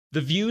The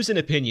views and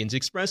opinions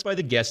expressed by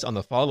the guests on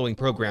the following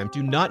program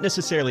do not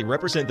necessarily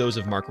represent those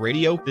of Mark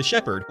Radio, The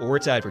Shepherd, or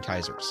its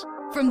advertisers.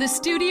 From the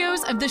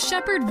studios of the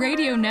Shepherd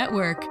Radio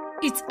Network,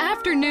 it's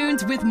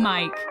Afternoons with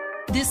Mike.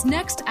 This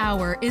next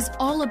hour is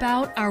all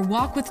about our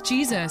walk with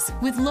Jesus,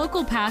 with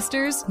local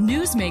pastors,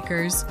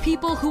 newsmakers,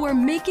 people who are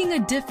making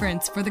a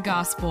difference for the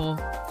gospel.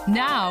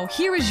 Now,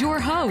 here is your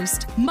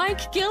host,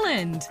 Mike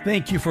Gilland.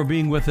 Thank you for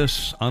being with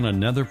us on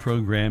another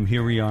program.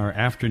 Here we are,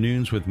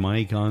 Afternoons with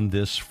Mike on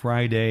this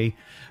Friday.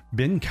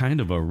 Been kind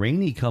of a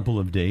rainy couple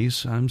of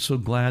days. I'm so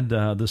glad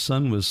the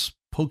sun was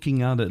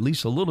poking out at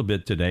least a little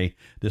bit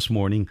this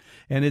morning.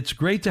 And it's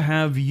great to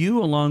have you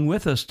along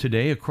with us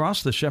today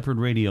across the Shepherd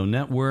Radio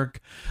Network.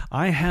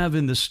 I have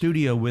in the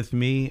studio with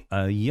me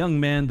a young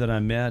man that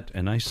I met,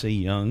 and I say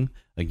young,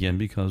 again,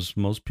 because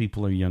most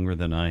people are younger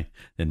than I,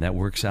 and that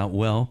works out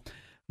well.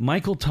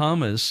 Michael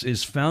Thomas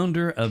is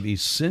founder of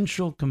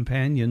Essential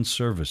Companion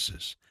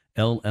Services,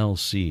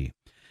 LLC.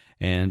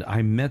 And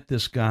I met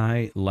this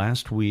guy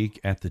last week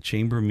at the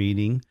chamber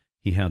meeting.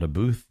 He had a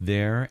booth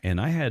there,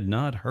 and I had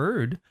not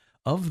heard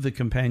of the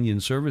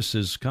Companion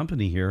Services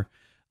company here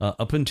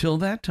up until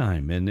that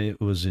time. And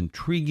it was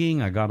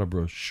intriguing. I got a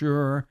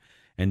brochure,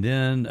 and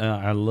then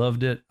I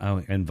loved it.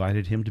 I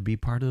invited him to be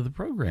part of the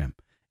program.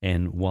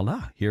 And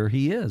voila, here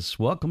he is.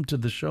 Welcome to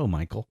the show,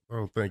 Michael.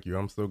 Oh, thank you.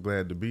 I'm so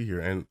glad to be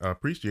here. And I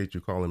appreciate you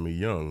calling me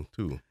young,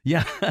 too.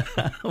 Yeah,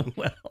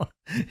 well,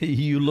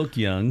 you look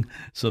young,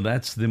 so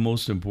that's the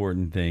most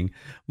important thing.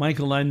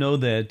 Michael, I know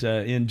that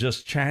in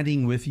just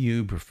chatting with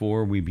you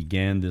before we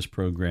began this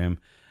program,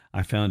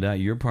 I found out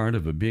you're part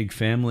of a big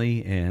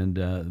family and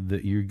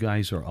that you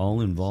guys are all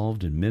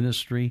involved in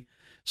ministry.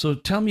 So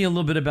tell me a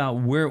little bit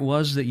about where it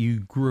was that you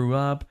grew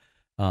up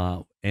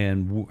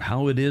and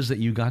how it is that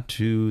you got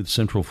to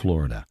Central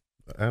Florida.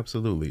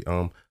 Absolutely.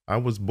 I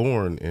was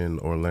born in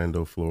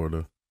Orlando,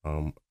 Florida.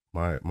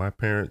 My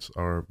parents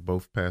are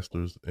both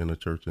pastors in a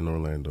church in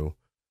Orlando.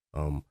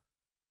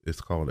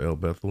 It's called El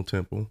Bethel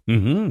Temple.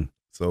 Mm-hmm.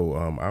 So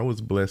I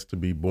was blessed to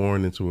be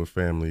born into a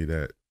family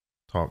that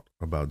talked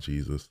about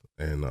Jesus,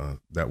 and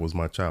that was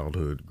my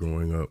childhood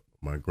growing up.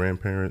 My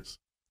grandparents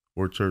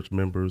were church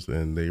members,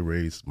 and they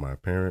raised my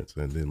parents,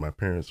 and then my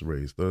parents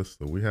raised us.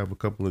 So we have a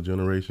couple of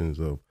generations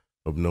of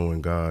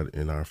knowing God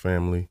in our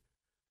family.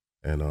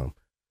 And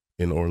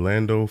in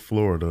Orlando,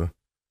 Florida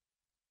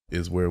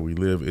is where we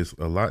live. It's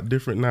a lot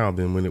different now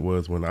than when it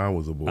was when I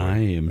was a boy. I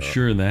am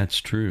sure that's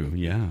true.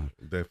 Yeah.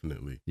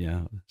 Definitely.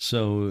 Yeah.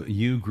 So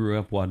you grew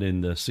up, what,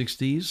 in the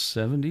 60s,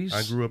 70s?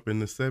 I grew up in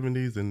the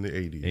 70s and the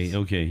 80s.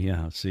 Okay,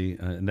 yeah. See,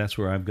 and that's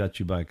where I've got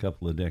you by a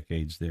couple of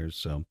decades there.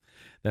 So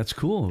that's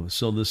cool.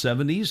 So the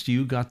 70s,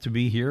 you got to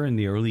be here in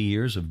the early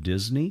years of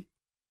Disney?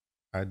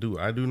 I do.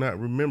 I do not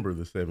remember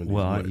the 70s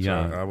well, much.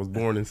 Yeah. I was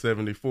born in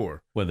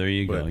 74. Well, there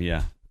you go,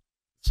 yeah.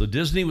 So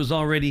Disney was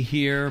already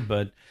here,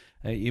 but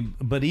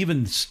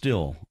even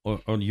still,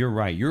 or you're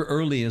right, your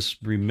earliest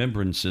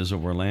remembrances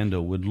of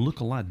Orlando would look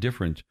a lot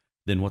different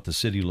than what the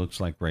city looks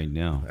like right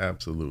now.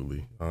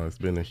 Absolutely. It's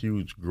been a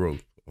huge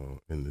growth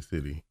in the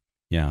city.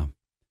 Yeah.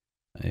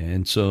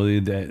 And so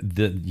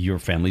your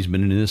family's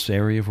been in this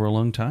area for a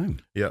long time.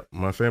 Yeah,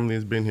 my family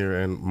has been here,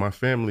 and my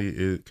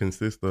family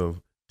consists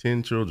of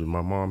 10 children.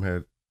 My mom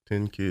had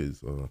 10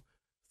 kids.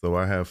 So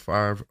I have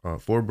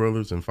 4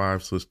 brothers and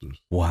 5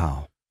 sisters.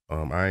 Wow.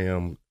 I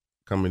am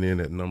coming in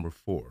at number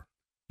 4.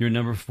 You're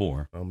number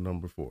 4. I'm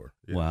number 4.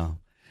 Yes. Wow.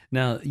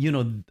 Now,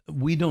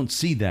 we don't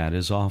see that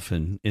as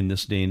often in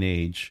this day and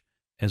age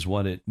as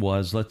what it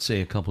was, let's say,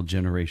 a couple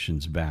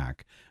generations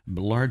back.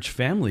 Large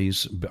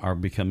families are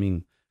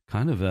becoming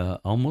kind of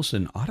almost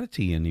an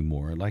oddity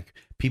anymore. Like,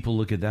 people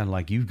look at that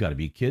like, you've got to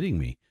be kidding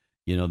me.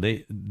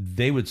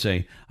 They would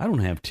say, I don't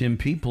have 10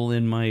 people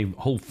in my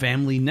whole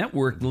family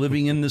network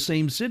living in the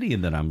same city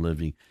that I'm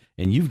living,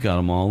 and you've got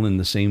them all in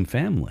the same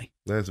family.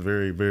 That's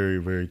very, very,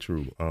 very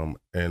true.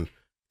 And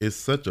it's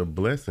such a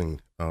blessing.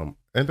 And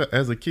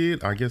as a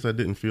kid, I guess I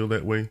didn't feel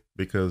that way,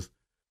 because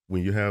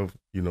when you have,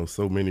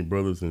 so many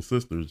brothers and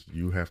sisters,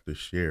 you have to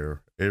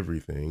share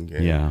everything.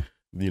 And, yeah.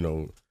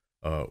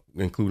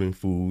 Including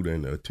food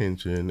and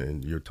attention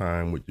and your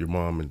time with your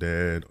mom and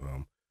dad.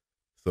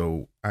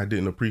 So I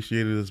didn't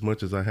appreciate it as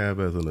much as I have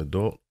as an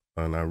adult.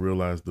 And I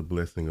realized the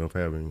blessing of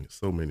having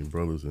so many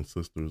brothers and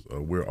sisters.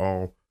 We're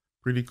all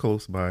pretty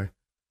close by.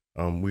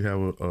 We have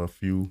a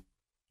few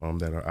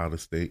that are out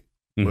of state.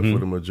 But for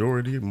the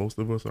majority, most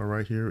of us are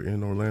right here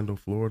in Orlando,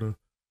 Florida,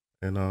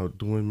 and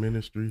doing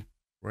ministry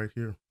right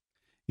here.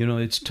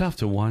 It's tough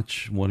to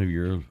watch one of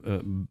your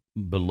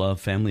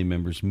beloved family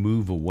members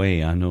move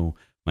away. I know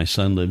my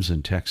son lives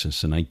in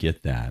Texas, and I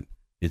get that.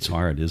 It's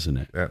hard, isn't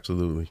it?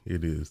 Absolutely,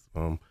 it is.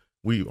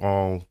 We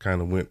all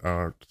kind of went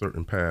our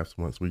certain paths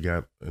once we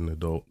got an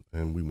adult,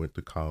 and we went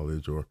to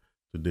college or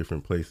to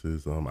different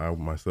places. I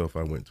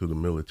went to the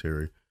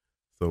military.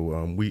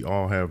 So we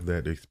all have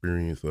that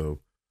experience of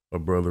a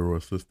brother or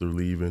a sister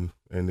leaving,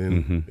 and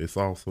then it's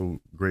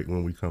also great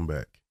when we come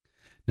back.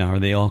 Now, are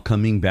they all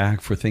coming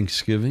back for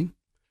Thanksgiving?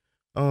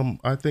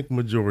 I think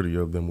majority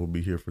of them will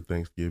be here for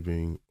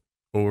Thanksgiving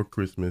or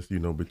Christmas,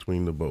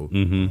 between the both.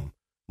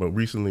 But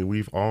recently,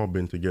 we've all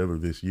been together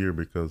this year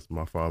because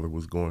my father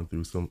was going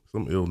through some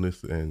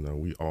illness, and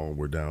we all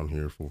were down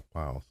here for a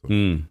while.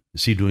 So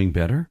Is he doing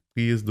better?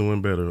 he is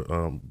doing better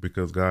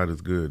because God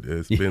is good.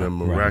 It's been a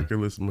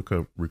miraculous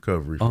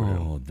recovery for him.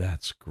 Oh,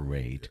 that's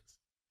great. Yes.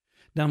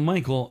 Now,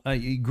 Michael,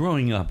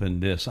 growing up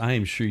in this, I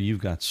am sure you've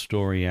got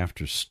story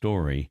after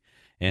story,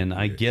 and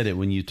I get it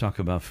when you talk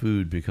about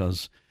food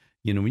because,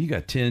 you know, when you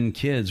got 10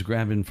 kids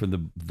grabbing for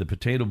the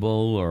potato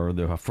bowl or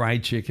the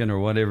fried chicken or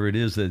whatever it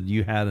is that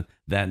you had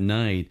that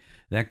night,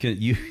 that can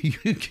you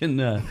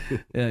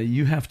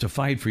have to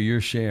fight for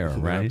your share,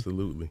 right?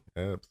 Absolutely.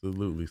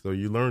 So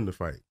you learn to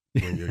fight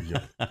when you're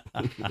young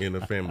in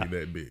a family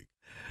that big.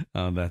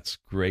 Oh, that's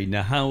great.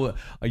 Now, how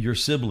are your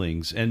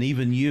siblings and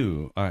even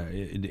you?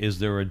 Is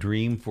there a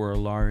dream for a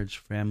large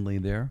family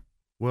there?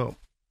 Well,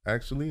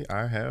 actually,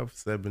 I have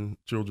 7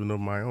 children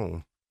of my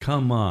own.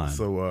 Come on.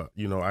 So,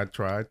 I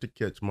tried to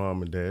catch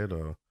mom and dad,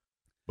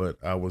 but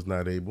I was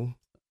not able.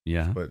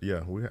 Yeah. But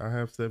yeah, I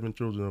have 7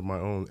 children of my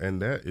own,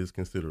 and that is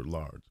considered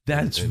large.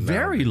 That's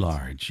very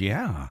large.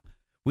 Yeah.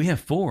 We have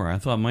 4. I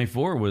thought my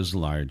 4 was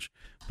large,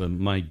 but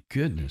my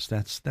goodness,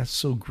 that's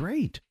so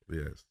great.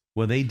 Yes.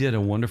 Well, they did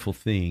a wonderful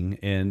thing,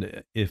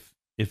 and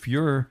if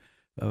your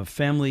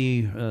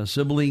family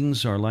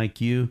siblings are like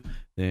you,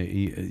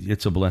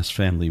 it's a blessed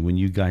family when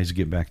you guys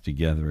get back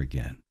together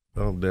again.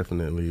 Oh,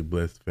 definitely a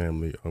blessed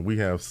family. We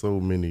have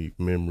so many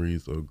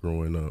memories of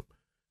growing up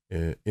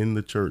in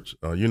the church.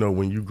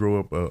 When you grow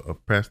up a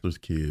pastor's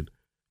kid,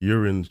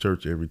 you're in the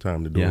church every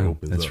time the door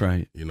opens up. That's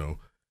right.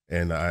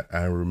 And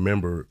I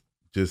remember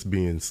just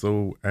being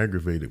so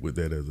aggravated with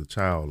that as a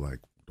child. Like,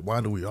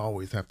 why do we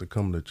always have to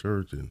come to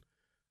church? And,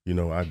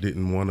 I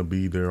didn't want to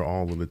be there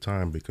all of the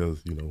time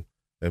because,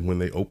 and when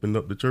they opened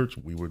up the church,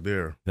 we were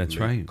there. That's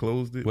right.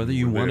 Closed it. Whether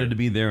you wanted to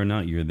be there or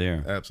not, you're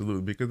there.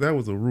 Absolutely. Because that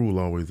was a rule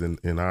always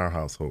in our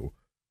household.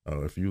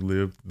 If you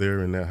lived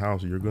there in that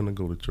house, you're going to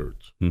go to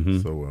church.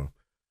 Mm-hmm. So,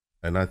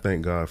 and I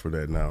thank God for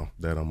that now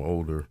that I'm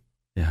older.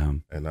 Yeah.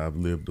 And I've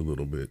lived a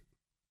little bit.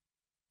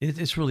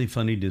 It's really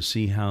funny to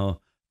see how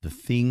the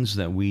things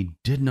that we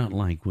did not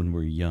like when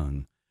we're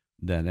young,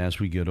 that as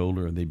we get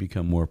older, they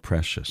become more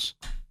precious.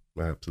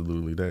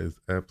 Absolutely. That is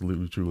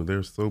absolutely true. And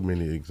there's so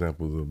many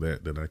examples of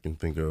that I can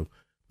think of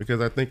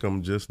because I think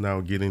I'm just now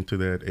getting to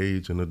that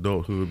age in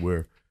adulthood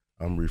where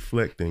I'm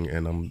reflecting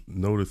and I'm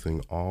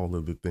noticing all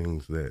of the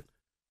things that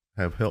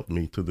have helped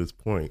me to this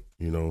point,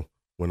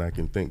 when I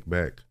can think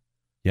back.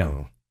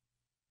 Yeah.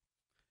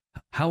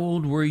 How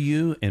old were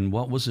you and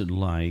what was it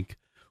like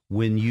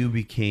when you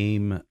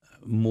became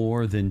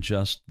more than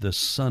just the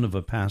son of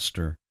a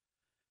pastor,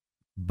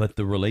 but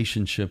the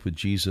relationship with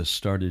Jesus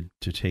started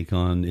to take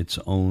on its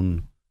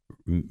own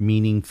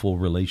meaningful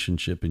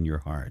relationship in your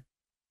heart?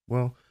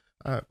 Well,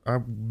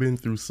 I've been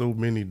through so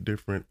many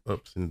different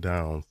ups and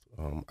downs.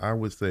 I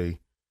would say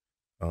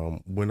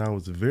when I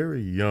was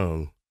very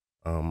young,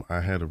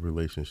 I had a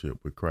relationship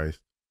with Christ,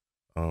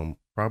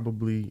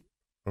 probably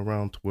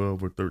around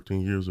 12 or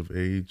 13 years of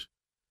age.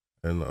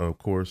 And of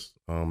course,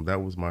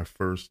 that was my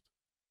first,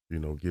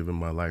 giving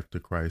my life to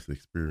Christ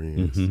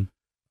experience.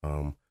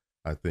 Mm-hmm.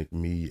 I think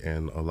me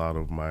and a lot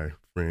of my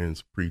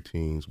friends,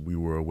 preteens, we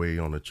were away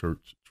on a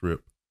church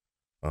trip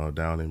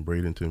down in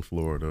Bradenton,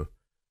 Florida.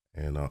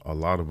 And a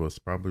lot of us,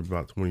 probably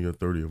about 20 or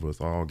 30 of us,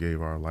 all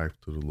gave our life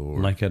to the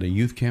Lord. Like at a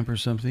youth camp or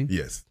something?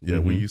 Yes. Yeah,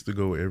 we used to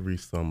go every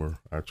summer.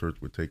 Our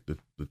church would take the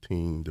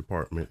teen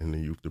department and the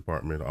youth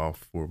department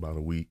off for about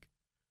a week.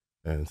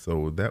 And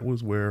so that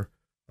was where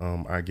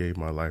I gave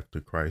my life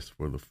to Christ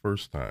for the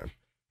first time.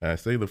 And I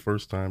say the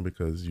first time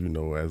because,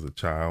 as a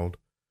child,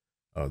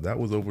 that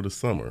was over the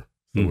summer.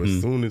 So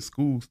as soon as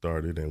school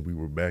started and we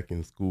were back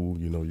in school,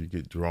 you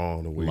get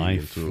drawn away.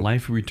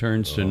 Life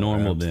returns to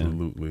normal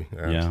absolutely,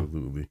 then.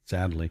 Absolutely. Yeah,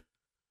 sadly.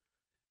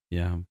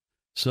 Yeah.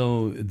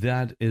 So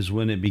that is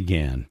when it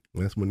began.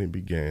 That's when it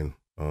began.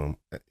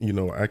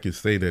 I could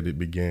say that it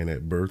began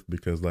at birth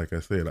because, like I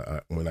said,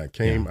 when I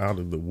came out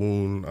of the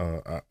womb,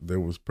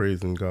 there was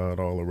praising God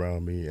all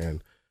around me.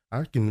 And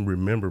I can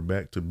remember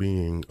back to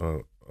being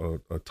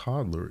a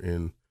toddler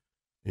in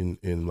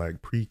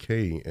like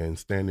pre-K and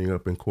standing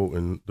up and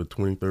quoting the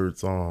 23rd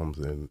Psalms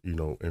and,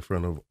 in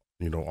front of,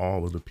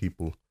 all of the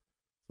people.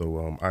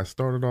 So I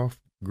started off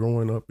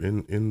growing up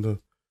in the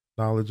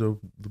knowledge of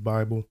the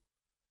Bible.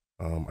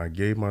 I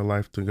gave my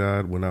life to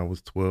God when I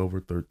was 12 or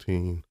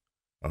 13.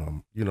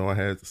 I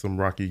had some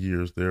rocky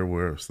years there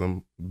where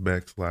some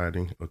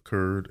backsliding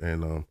occurred.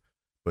 And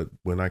but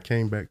when I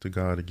came back to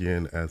God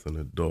again as an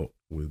adult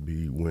would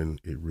be when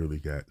it really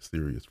got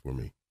serious for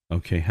me.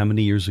 Okay. How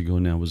many years ago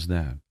now was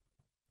that?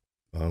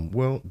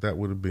 Well, that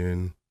would have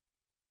been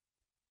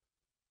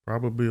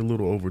probably a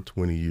little over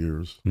 20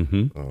 years.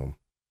 Mm-hmm.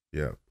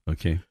 Yeah.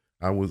 Okay.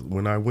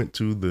 When I went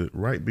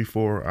right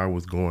before I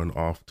was going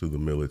off to the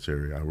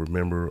military, I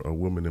remember a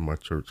woman in my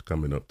church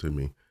coming up to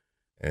me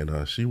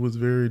and she was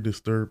very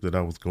disturbed that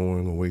I was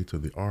going away to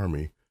the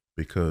Army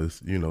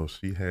because,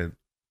 she had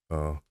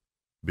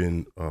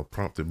been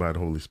prompted by the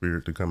Holy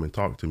Spirit to come and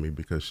talk to me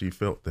because she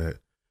felt that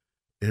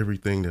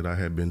everything that I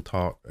had been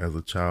taught as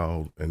a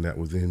child and that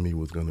was in me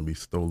was going to be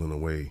stolen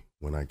away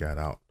when I got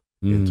out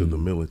into the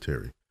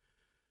military.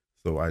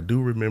 So I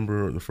do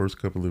remember the first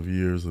couple of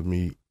years of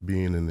me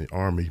being in the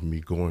Army, me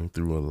going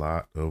through a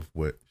lot of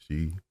what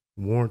she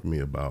warned me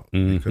about,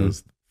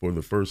 because for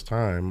the first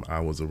time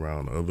I was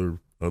around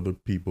other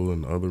people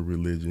and other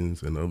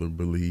religions and other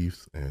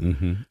beliefs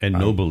and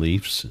no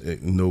beliefs.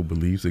 No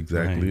beliefs,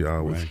 exactly. Right,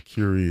 I was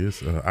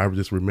curious. I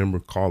just remember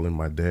calling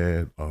my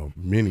dad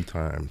many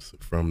times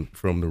from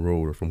the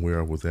road or from where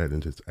I was at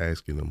and just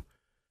asking him,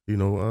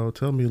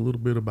 tell me a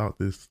little bit about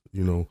this,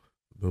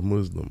 the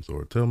Muslims,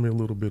 or tell me a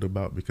little bit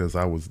about, because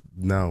I was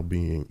now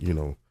being,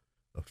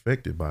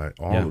 affected by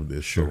all of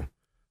this. Sure. So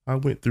I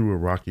went through a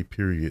rocky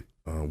period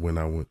when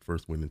I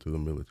first went into the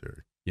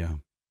military. Yeah.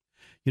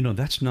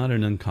 That's not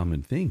an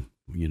uncommon thing.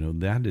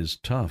 That is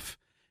tough.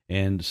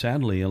 And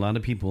sadly, a lot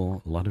of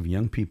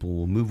young people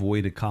will move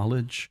away to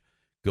college,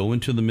 go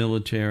into the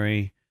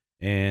military,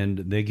 and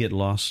they get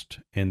lost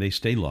and they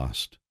stay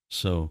lost.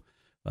 So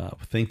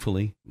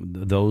thankfully,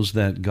 those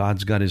that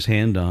God's got his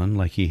hand on,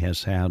 like he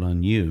has had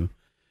on you,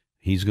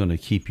 he's going to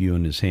keep you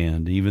in his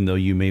hand, even though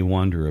you may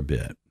wander a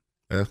bit.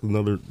 That's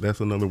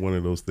another one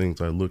of those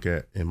things I look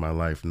at in my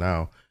life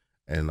now,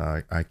 and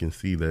I can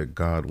see that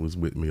God was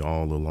with me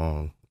all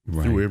along.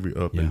 Right. Through every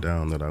up and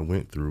down that I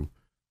went through,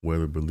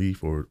 whether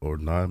belief or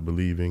not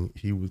believing,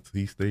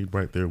 he stayed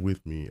right there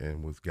with me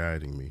and was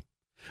guiding me.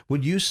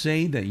 Would you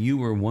say that you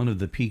were one of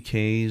the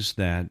PKs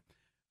that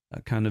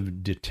kind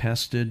of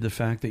detested the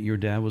fact that your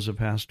dad was a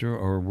pastor,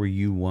 or were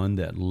you one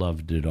that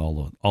loved it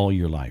all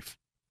your life?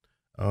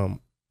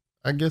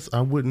 I guess I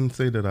wouldn't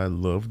say that I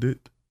loved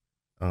it.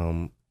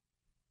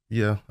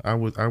 Yeah, I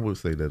would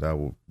say that I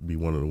would be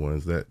one of the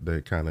ones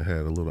that kind of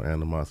had a little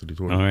animosity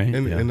toward it. Right,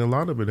 and a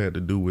lot of it had to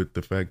do with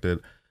the fact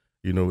that,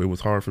 it was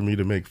hard for me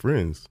to make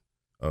friends.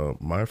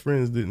 My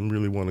friends didn't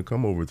really want to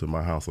come over to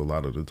my house a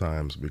lot of the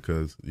times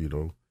because,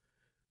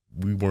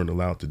 we weren't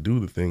allowed to do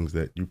the things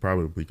that you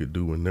probably could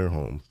do in their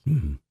homes.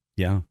 Mm-hmm.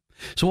 Yeah.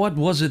 So what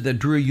was it that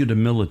drew you to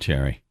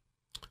military?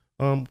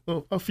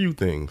 A few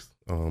things.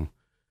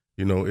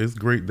 It's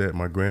great that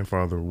my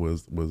grandfather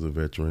was a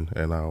veteran,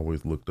 and I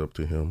always looked up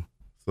to him.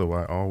 So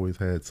I always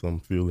had some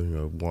feeling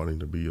of wanting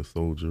to be a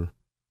soldier.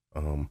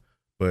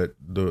 But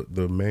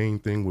the main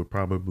thing would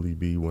probably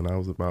be when I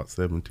was about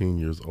 17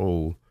 years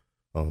old,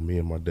 me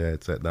and my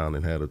dad sat down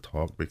and had a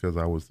talk because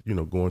I was,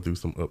 going through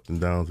some ups and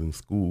downs in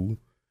school.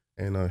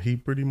 And he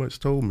pretty much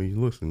told me,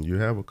 listen, you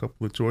have a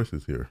couple of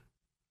choices here.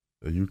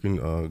 You can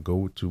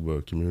go to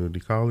a community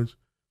college,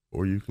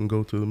 or you can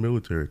go to the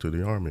military, to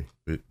the Army.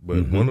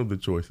 But one of the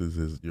choices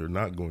is you're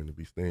not going to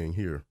be staying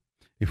here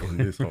in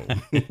this home.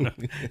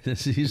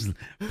 He's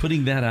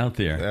putting that out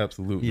there.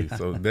 Absolutely. Yeah.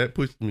 So that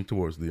pushed me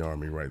towards the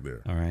Army right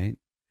there. All right.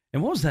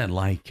 And what was that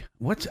like?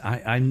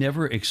 I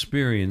never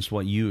experienced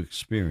what you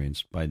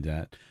experienced by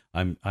that.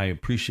 I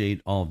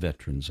appreciate all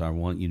veterans. I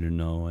want you to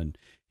know. And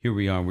here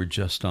we are. We're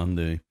just on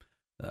the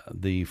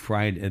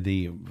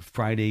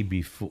Friday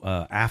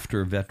before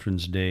after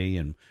Veterans Day,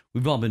 and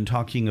we've all been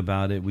talking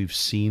about it. We've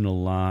seen a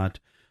lot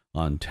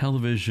on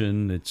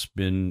television. It's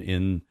been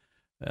in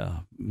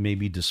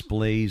maybe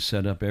displays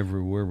set up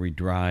everywhere we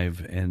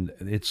drive, and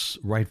it's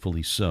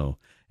rightfully so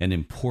an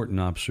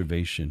important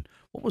observation.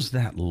 What was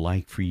that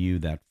like for you,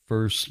 that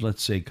first,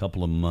 let's say,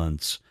 couple of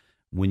months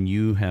when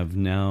you have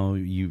now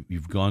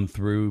you've gone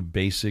through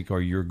basic, or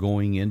you're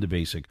going into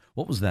basic?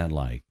 What was that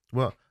like?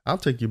 Well, I'll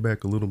take you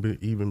back a little bit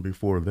even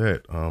before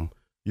that.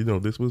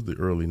 This was the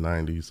early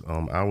 90s.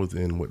 I was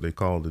in what they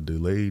call the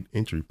delayed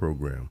entry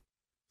program.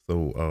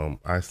 So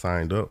I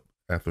signed up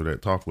after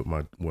that talk with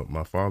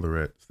my father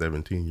at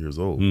 17 years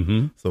old.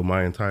 Mm-hmm. So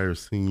my entire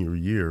senior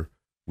year,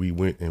 we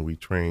went and we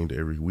trained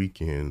every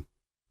weekend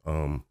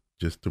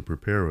just to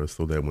prepare us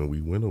so that when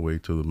we went away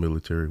to the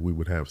military, we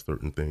would have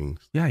certain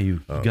things. Yeah, you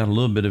got a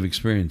little bit of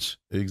experience.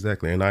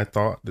 Exactly. And I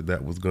thought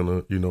that was going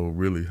to,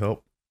 really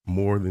help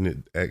more than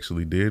it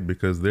actually did,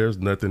 because there's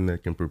nothing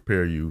that can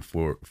prepare you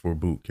for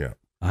boot camp.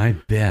 I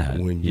bet.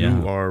 When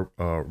you are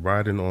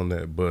riding on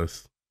that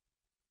bus,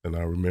 and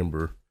I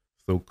remember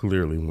so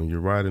clearly when you're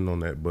riding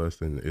on that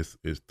bus and it's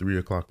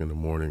 3:00 in the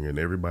morning and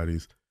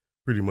everybody's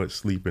pretty much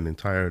sleeping and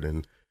tired,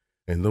 and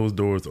those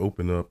doors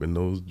open up and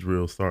those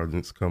drill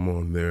sergeants come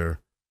on there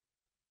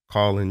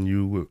calling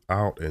you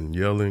out and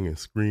yelling and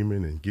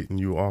screaming and getting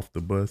you off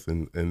the bus.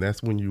 And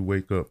that's when you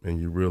wake up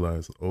and you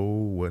realize,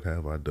 oh, what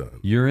have I done?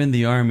 You're in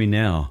the Army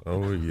now.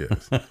 Oh,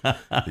 yes.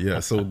 Yeah.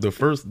 So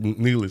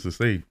needless to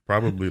say,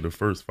 probably the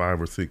first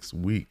 5 or 6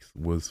 weeks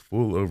was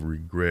full of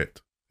regret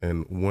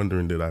and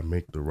wondering, did I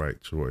make the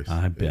right choice?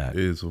 I bet.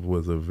 It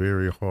was a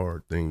very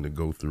hard thing to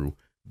go through.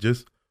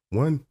 Just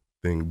one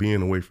thing,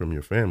 being away from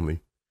your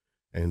family,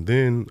 and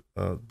then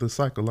the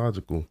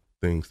psychological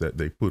things that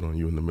they put on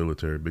you in the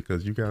military,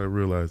 because you got to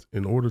realize,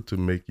 in order to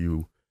make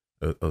you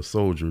a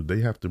soldier,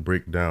 they have to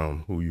break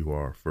down who you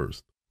are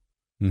first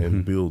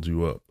and build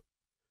you up.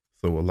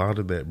 So a lot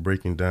of that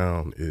breaking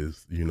down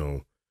is,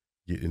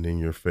 getting in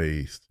your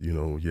face,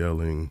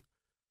 yelling,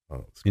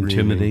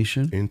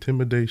 screaming,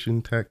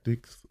 intimidation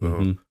tactics,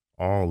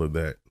 all of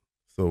that.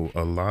 So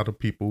a lot of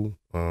people,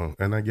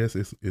 and I guess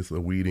it's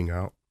a weeding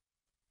out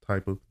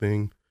type of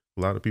thing.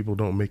 A lot of people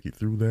don't make it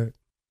through that.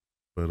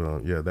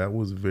 But yeah, that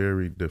was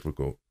very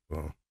difficult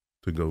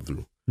to go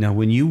through. Now,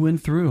 when you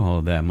went through all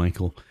of that,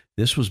 Michael,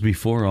 this was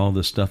before all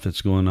the stuff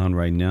that's going on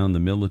right now in the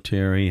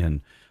military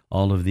and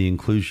all of the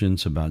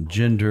inclusions about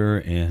gender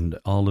and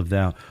all of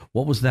that.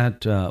 What was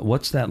that?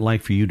 What's that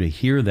like for you to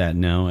hear that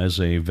now as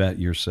a vet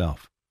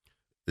yourself?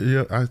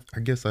 Yeah, I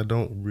guess I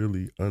don't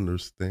really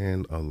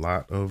understand a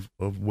lot of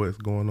what's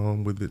going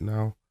on with it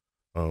now.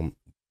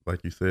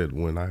 Like you said,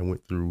 when I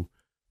went through,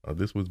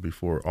 this was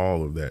before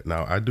all of that.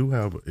 Now, I do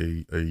have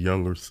a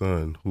younger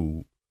son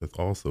who has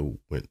also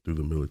went through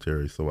the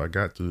military, so I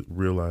got to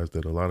realize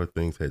that a lot of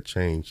things had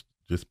changed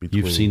just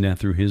between. You've seen that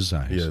through his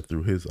eyes. Yeah,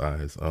 through his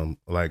eyes.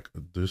 Like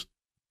just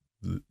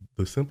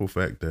the simple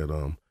fact that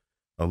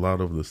a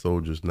lot of the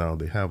soldiers now,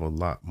 they have a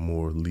lot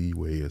more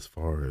leeway as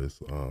far as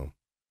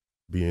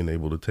being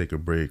able to take a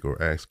break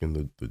or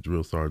asking the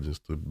drill sergeants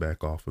to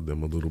back off of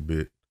them a little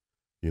bit,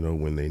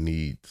 when they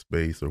need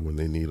space or when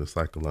they need a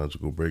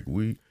psychological break.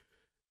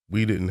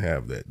 We didn't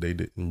have that. They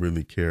didn't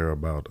really care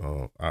about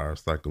our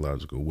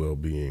psychological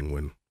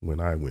well-being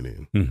when I went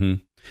in. Mm-hmm.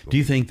 So, do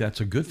you think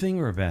that's a good thing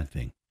or a bad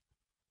thing?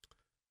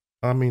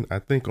 I mean, I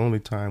think only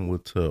time will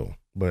tell,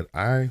 but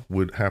I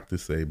would have to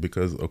say,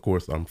 because of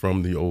course I'm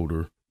from the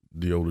older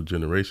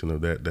generation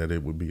of that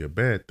it would be a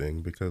bad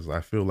thing, because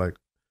I feel like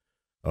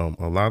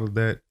a lot of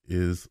that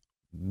is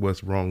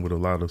what's wrong with a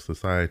lot of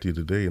society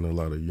today, and a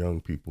lot of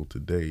young people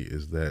today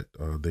is that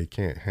they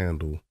can't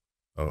handle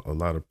a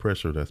lot of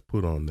pressure that's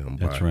put on them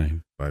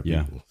by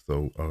people.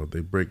 So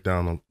they break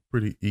down on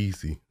pretty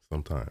easy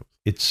sometimes.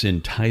 It's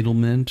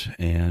entitlement,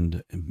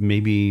 and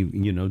maybe,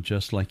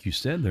 just like you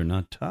said, they're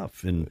not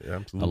tough. And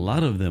Absolutely. A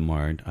lot of them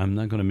aren't. I'm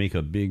not going to make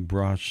a big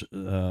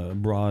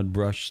broad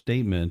brush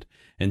statement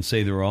and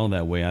say they're all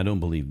that way. I don't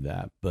believe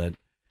that. But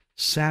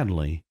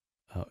sadly,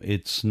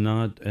 it's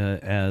not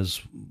as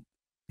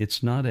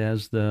it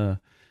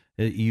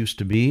used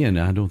to be, and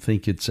I don't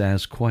think it's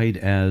as quite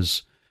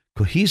as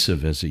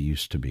cohesive as it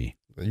used to be.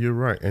 You're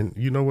right. And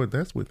you know what?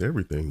 That's with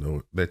everything,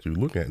 though, that you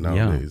look at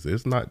nowadays. Yeah.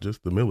 It's not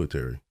just the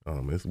military.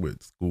 It's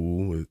with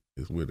school.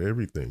 It's with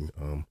everything.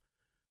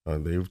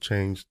 They've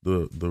changed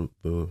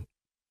the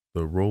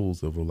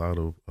roles of a lot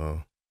of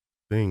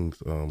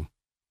things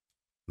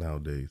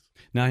nowadays.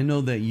 Now, I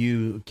know that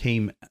you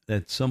came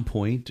at some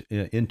point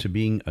into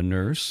being a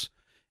nurse.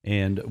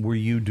 And were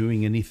you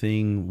doing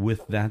anything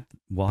with that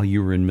while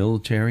you were in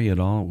military at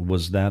all?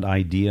 Was that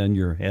idea in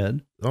your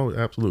head? Oh,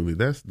 absolutely.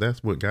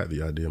 That's what got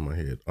the idea in my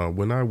head.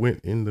 When I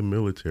went in the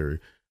military,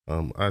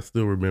 I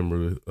still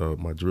remember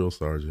my drill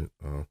sergeant.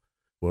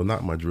 Well,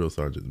 not my drill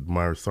sergeant,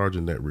 my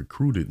sergeant that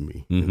recruited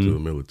me into the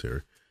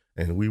military.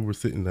 And we were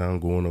sitting down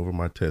going over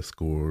my test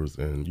scores,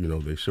 and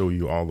they show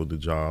you all of the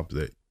jobs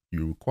that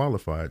you were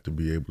qualified to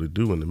be able to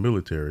do in the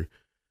military.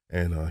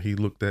 And he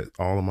looked at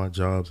all of my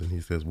jobs and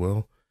he says,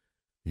 "Well,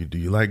 do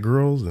you like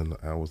girls?" And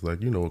I was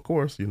like, of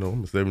course, I'm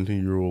a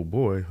 17-year-old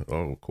boy.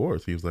 Oh, of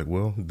course. He was like,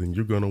 "Well, then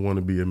you're going to want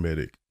to be a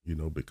medic,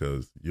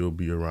 because you'll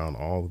be around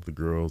all of the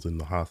girls in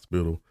the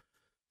hospital."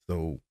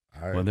 So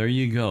well, there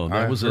you go.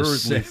 That was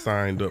hurriedly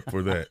signed up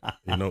for that,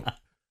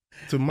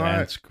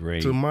 That's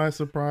great. To my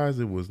surprise,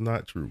 it was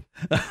not true.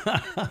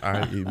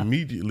 I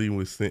immediately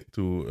was sent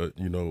to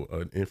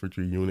an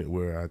infantry unit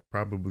where I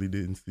probably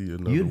didn't see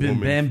another woman. You'd been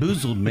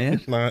bamboozled,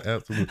 man. No,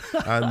 absolutely.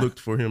 I looked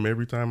for him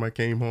every time I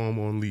came home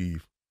on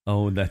leave.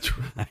 Oh, that's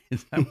right.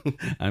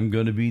 I'm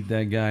going to beat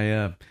that guy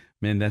up.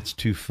 Man, that's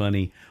too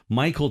funny.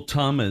 Michael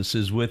Thomas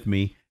is with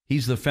me.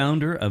 He's the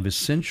founder of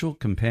Essential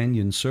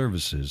Companion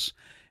Services,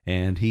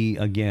 and he,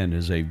 again,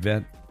 is a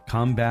vet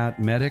combat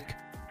medic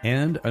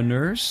and a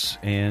nurse,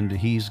 and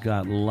he's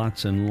got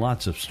lots and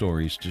lots of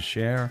stories to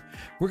share.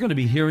 We're going to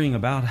be hearing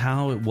about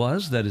how it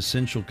was that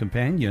Essential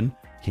Companion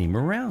came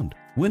around.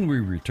 When we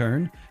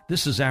return,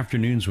 this is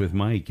Afternoons with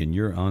Mike, and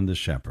you're on The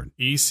Shepherd.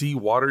 EC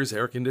Waters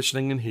Air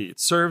Conditioning and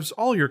Heat serves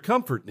all your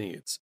comfort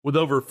needs. With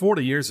over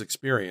 40 years'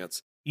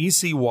 experience,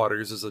 EC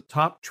Waters is a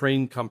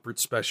top-trained comfort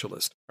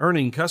specialist,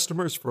 earning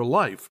customers for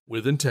life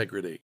with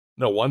integrity.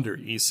 No wonder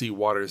EC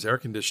Waters Air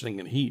Conditioning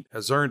and Heat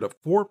has earned a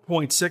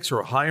 4.6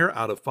 or higher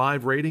out of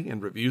 5 rating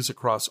and reviews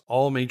across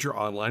all major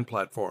online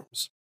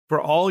platforms.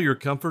 For all your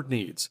comfort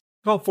needs,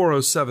 call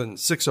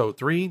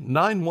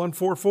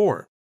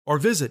 407-603-9144 or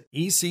visit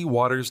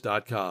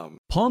ecwaters.com.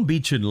 Palm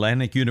Beach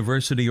Atlantic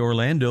University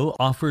Orlando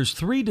offers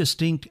 3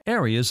 distinct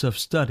areas of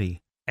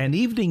study: an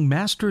evening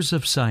Master's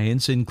of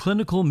Science in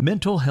Clinical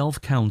Mental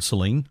Health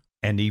Counseling,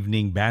 an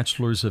evening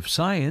Bachelor's of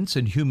Science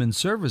in Human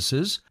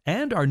Services,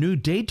 and our new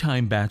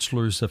daytime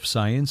Bachelor's of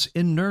Science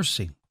in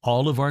Nursing.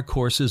 All of our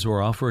courses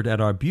are offered at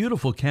our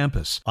beautiful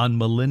campus on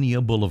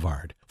Millennia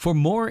Boulevard. For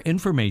more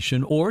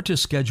information or to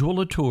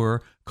schedule a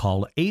tour,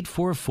 call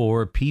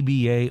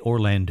 844-PBA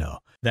Orlando.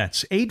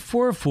 That's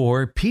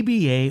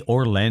 844-PBA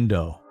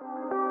Orlando.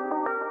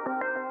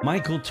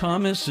 Michael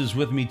Thomas is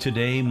with me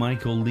today.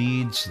 Michael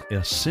leads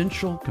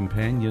Essential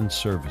Companion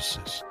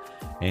Services.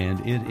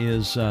 And it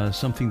is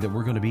something that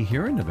we're going to be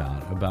hearing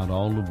about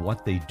all of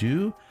what they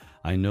do.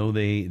 I know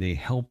they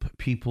help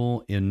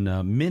people in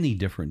many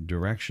different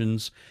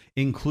directions.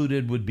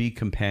 Included would be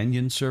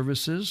companion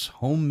services,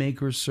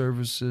 homemaker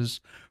services,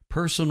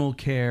 personal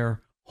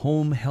care,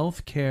 home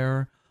health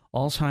care,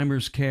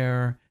 Alzheimer's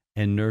care,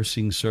 and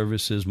nursing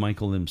services.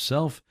 Michael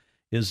himself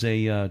is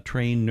a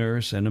trained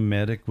nurse and a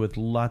medic with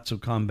lots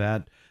of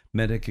combat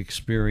medic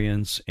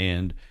experience.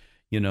 And,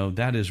 you know,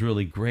 that is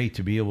really great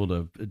to be able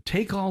to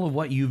take all of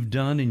what you've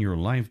done in your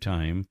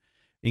lifetime,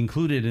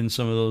 included in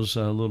some of those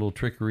little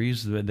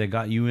trickeries that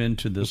got you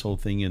into this whole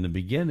thing in the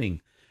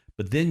beginning.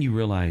 But then you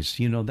realize,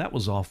 you know, that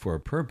was all for a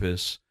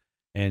purpose,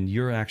 and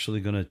you're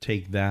actually going to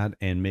take that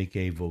and make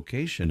a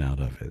vocation out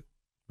of it.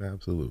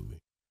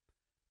 Absolutely.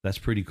 That's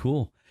pretty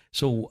cool.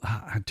 So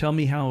tell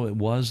me how it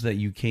was that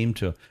you came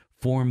to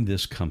form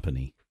this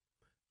company.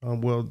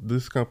 Well,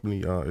 this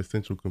company,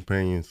 Essential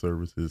Companion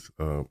Services,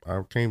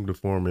 I came to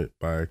form it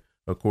by,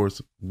 of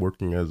course,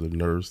 working as a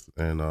nurse.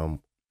 And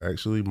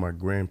actually, my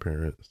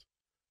grandparents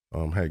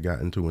had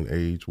gotten to an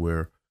age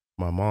where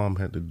my mom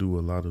had to do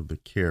a lot of the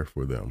care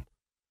for them.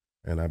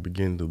 And I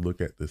began to look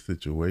at the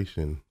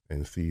situation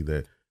and see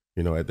that,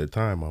 you know, at the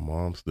time, my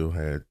mom still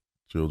had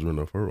children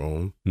of her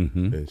own,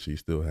 and she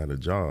still had a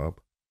job,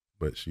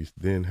 but she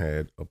then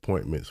had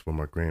appointments for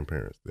my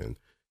grandparents. Then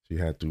she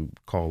had to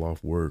call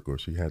off work, or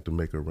she had to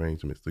make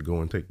arrangements to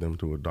go and take them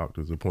to a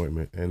doctor's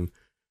appointment. And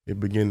it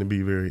began to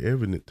be very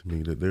evident to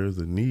me that there's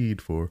a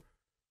need for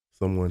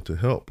someone to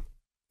help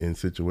in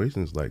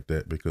situations like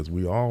that, because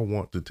we all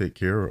want to take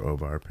care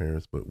of our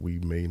parents, but we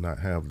may not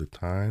have the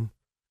time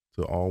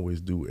to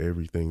always do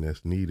everything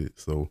that's needed.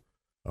 So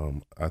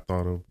I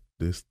thought of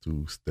this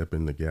to step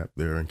in the gap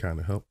there and kind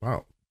of help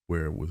out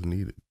where it was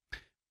needed.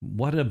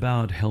 What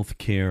about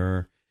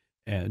healthcare,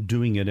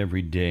 doing it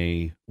every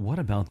day? What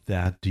about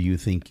that do you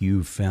think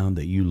you found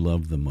that you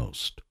love the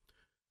most?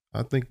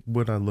 I think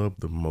what I love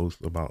the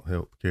most about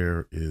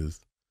healthcare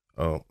is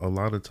a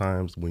lot of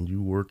times when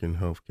you work in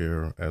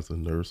healthcare as a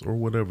nurse or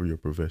whatever your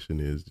profession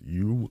is,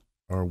 you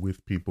are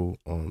with people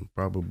on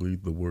probably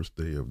the worst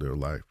day of their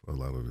life a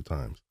lot of the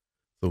times.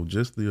 So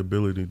just the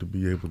ability to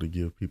be able to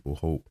give people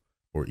hope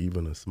or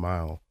even a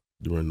smile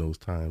during those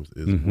times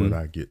is what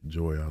I get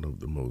joy out of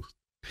the most.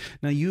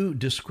 Now, you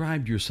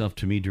described yourself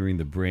to me during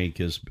the break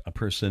as a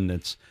person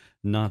that's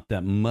not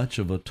that much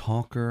of a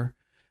talker,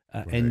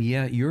 and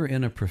yet you're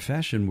in a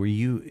profession where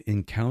you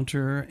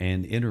encounter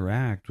and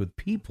interact with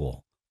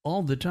people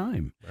all the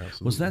time.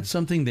 Absolutely. Was that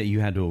something that you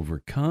had to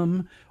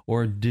overcome,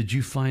 or did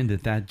you find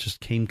that that just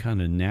came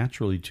kind of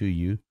naturally to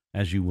you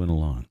as you went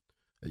along?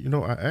 You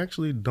know, I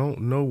actually don't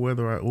know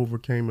whether I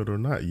overcame it or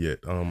not yet.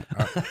 I'm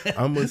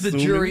assuming the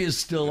jury is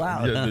still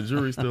out. Yeah, the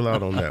jury's still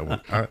out on that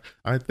one.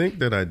 I think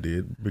that I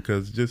did,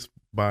 because just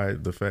by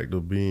the fact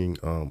of being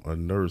a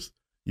nurse,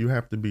 you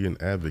have to be an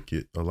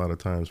advocate a lot of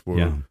times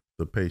for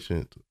the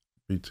patient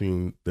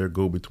between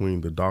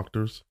the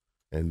doctors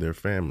and their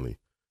family.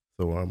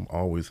 So I'm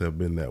always have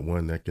been that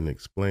one that can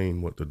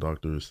explain what the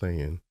doctor is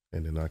saying,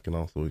 and then I can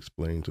also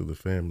explain to the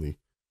family,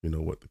 you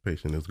know, what the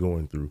patient is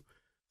going through.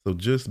 So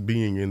just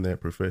being in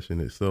that profession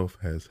itself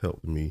has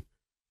helped me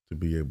to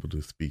be able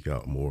to speak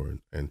out more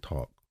and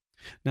talk.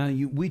 Now,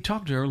 we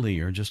talked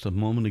earlier, just a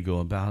moment ago,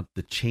 about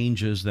the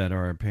changes that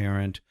are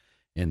apparent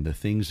and the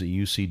things that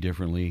you see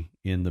differently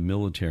in the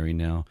military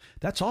now.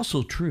 That's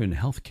also true in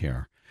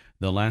healthcare.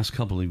 The last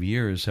couple of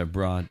years have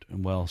brought,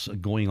 well,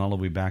 going all the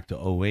way back to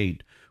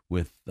 2008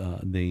 with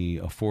the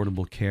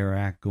Affordable Care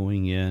Act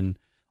going in,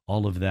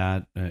 all of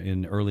that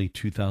in early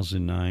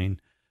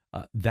 2009.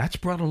 That's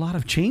brought a lot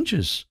of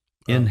changes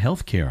in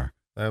healthcare.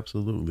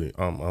 Absolutely.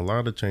 A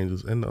lot of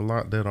changes, and a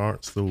lot that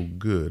aren't so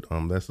good.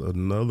 That's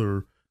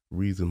another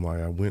reason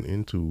why I went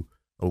into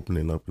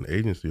opening up an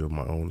agency of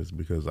my own, is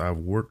because I've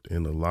worked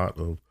in a lot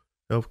of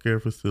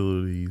healthcare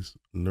facilities,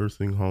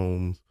 nursing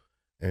homes,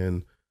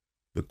 and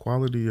the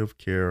quality of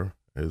care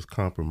is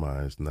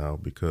compromised now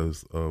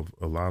because of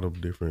a lot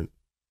of different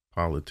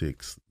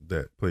politics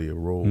that play a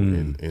role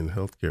in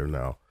healthcare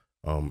now,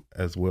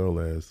 as well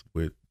as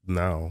with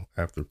now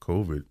after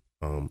COVID.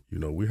 You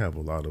know, we have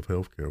a lot of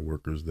healthcare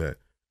workers that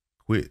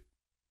quit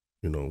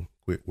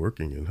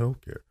working in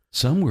healthcare.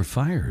 Some were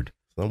fired.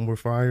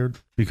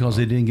 Because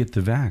they didn't get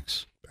the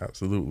vax.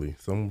 Absolutely.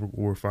 Some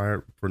were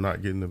fired for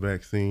not getting the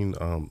vaccine.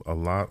 A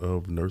lot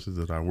of nurses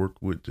that I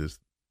worked with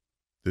just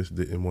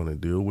didn't want to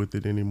deal with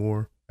it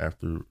anymore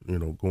after, you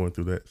know, going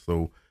through that.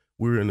 So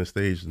we're in a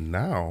stage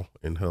now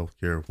in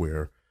healthcare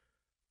where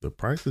the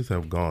prices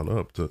have gone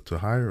up. To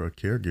hire a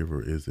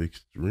caregiver is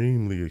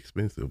extremely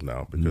expensive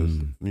now, because,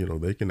 you know,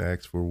 they can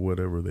ask for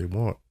whatever they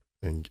want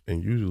and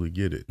usually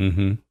get it.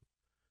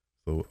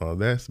 So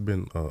that's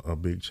been a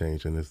big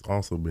change. And it's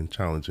also been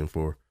challenging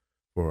for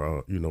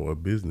you know, a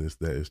business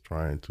that is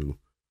trying to,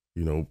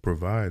 you know,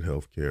 provide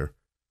healthcare,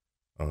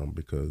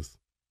 because,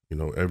 you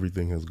know,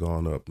 everything has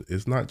gone up.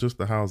 It's not just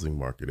the housing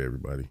market,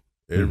 everybody.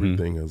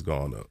 Everything has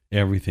gone up.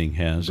 Everything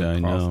has. The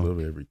I cost know. of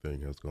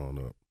everything has gone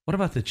up. What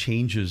about the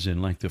changes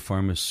in like the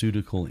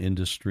pharmaceutical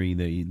industry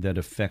that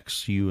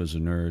affects you as a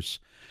nurse?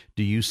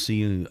 Do you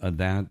see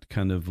that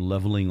kind of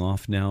leveling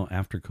off now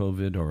after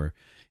COVID, or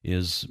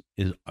is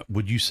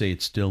would you say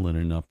it's still in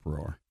an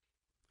uproar?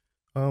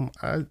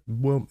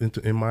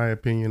 In my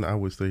opinion, I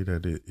would say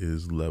that it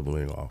is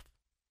leveling off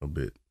a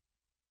bit.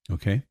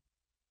 Okay,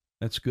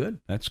 that's good.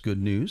 That's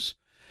good news.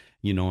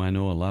 You know, I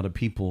know a lot of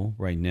people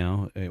right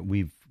now.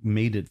 We've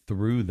made it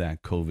through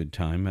that COVID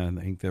time. I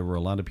think there were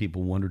a lot of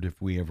people wondered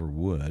if we ever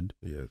would.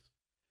 Yes.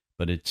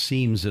 But it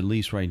seems, at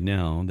least right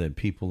now, that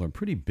people are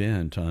pretty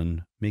bent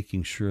on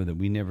making sure that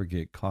we never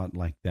get caught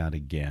like that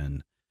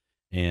again.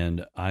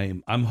 And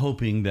I'm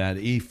hoping that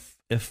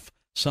if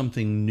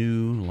something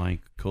new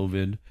like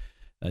COVID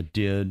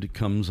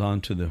comes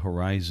onto the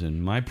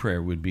horizon, my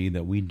prayer would be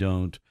that we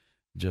don't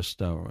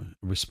just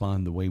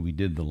respond the way we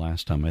did the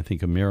last time. I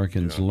think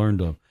Americans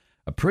learned a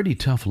pretty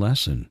tough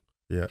lesson.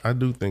 Yeah, I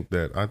do think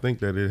that. I think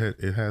that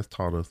it has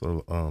taught us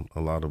a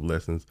lot of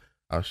lessons.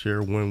 I'll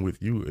share one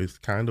with you. It's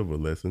kind of a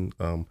lesson.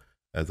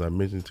 As I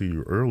mentioned to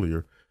you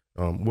earlier,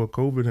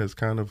 COVID has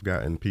kind of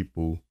gotten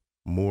people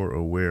more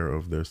aware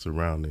of their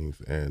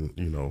surroundings and,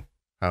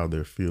 how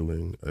they're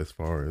feeling as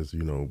far as,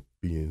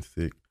 being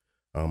sick.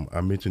 I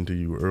mentioned to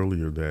you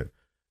earlier that,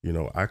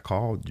 I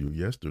called you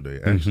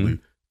yesterday actually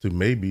to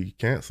maybe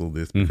cancel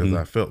this because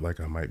I felt like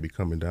I might be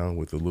coming down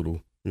with a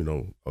little,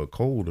 a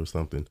cold or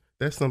something.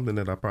 That's something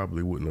that I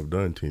probably wouldn't have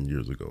done 10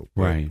 years ago.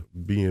 Right.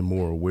 Being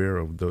more aware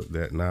of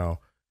that now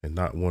and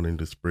not wanting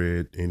to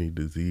spread any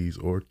disease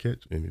or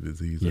catch any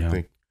disease. Yeah. I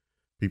think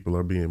people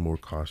are being more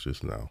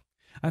cautious now.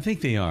 I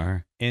think they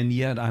are. And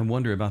yet I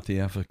wonder about the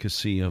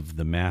efficacy of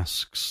the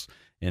masks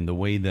and the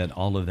way that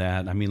all of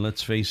that, I mean,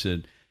 let's face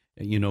it,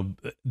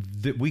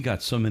 we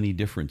got so many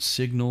different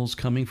signals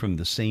coming from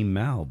the same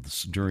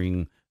mouths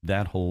during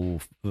that whole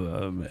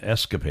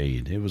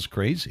escapade. It was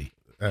crazy.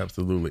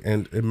 Absolutely.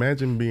 And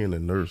imagine being a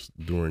nurse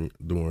during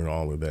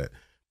all of that,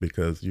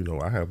 because,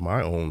 I have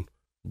my own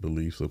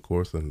beliefs, of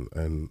course,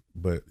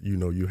 but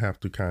you have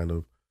to kind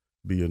of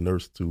be a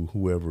nurse to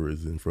whoever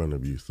is in front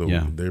of you. So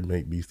there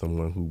may be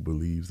someone who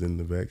believes in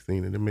the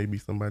vaccine, and there may be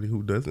somebody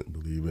who doesn't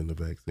believe in the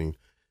vaccine.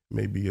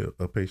 Maybe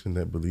a patient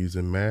that believes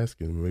in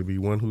masks, and maybe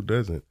one who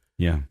doesn't.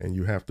 Yeah. And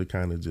you have to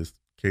kind of just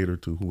cater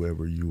to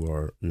whoever you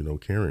are,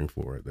 caring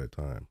for at that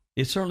time.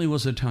 It certainly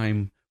was a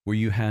time where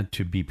you had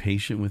to be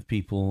patient with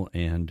people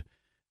and,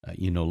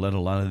 let a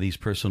lot of these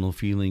personal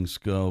feelings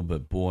go.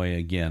 But boy,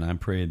 again, I'm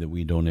praying that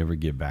we don't ever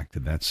get back to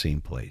that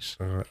same place.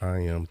 I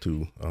am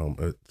too.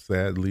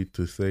 Sadly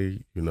to say,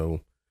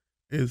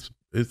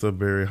 it's a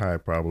very high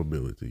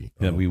probability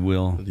that we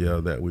will. Yeah,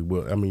 that we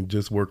will. I mean,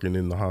 just working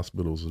in the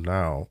hospitals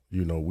now,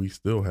 we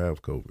still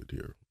have COVID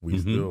here. We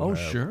still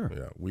sure.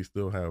 Yeah, we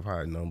still have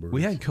high numbers.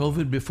 We had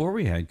COVID before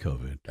we had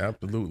COVID.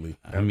 Absolutely.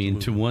 I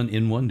mean,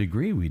 in one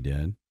degree we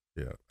did.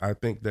 Yeah, I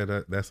think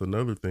that that's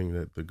another thing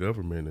that the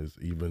government is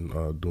even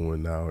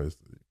doing now is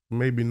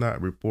maybe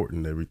not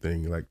reporting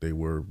everything like they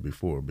were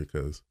before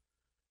because,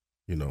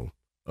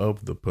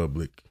 of the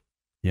public,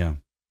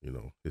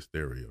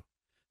 hysteria.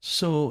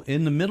 So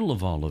in the middle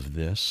of all of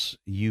this,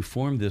 you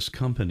formed this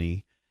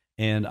company,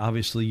 and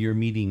obviously you're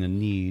meeting a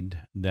need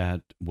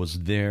that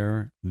was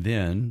there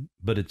then,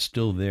 but it's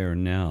still there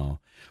now.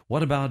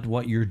 What about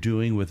what you're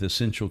doing with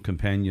Essential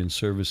Companion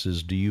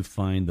Services do you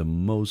find the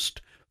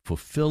most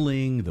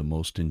fulfilling, the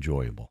most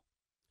enjoyable?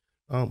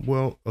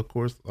 Well, of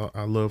course,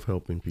 I love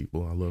helping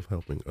people. I love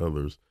helping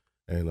others,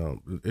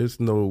 and it's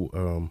no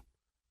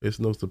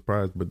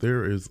surprise, but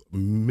there is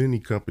many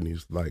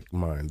companies like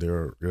mine.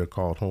 They're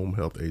called home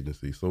health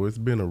agencies, so it's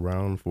been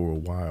around for a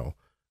while.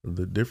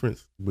 The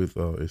difference with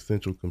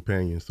Essential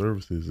Companion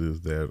Services is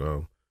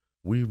that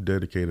we've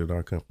dedicated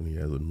our company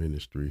as a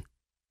ministry,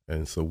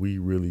 and so we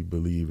really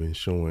believe in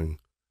showing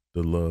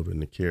the love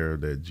and the care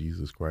that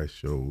Jesus Christ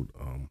showed,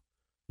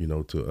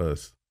 to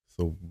us.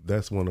 So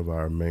that's one of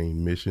our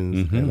main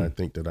missions, and I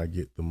think that I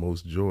get the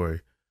most joy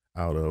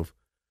out of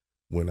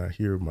when I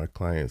hear my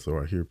clients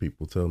or I hear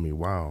people tell me,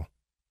 wow,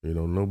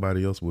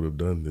 nobody else would have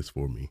done this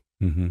for me.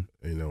 And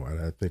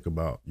I think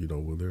about,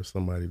 well, there's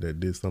somebody that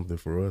did something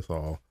for us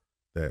all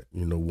that,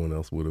 no one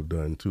else would have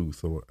done too.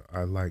 So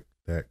I like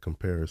that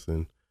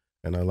comparison,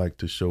 and I like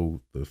to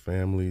show the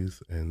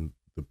families and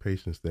the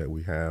patients that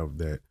we have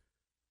that,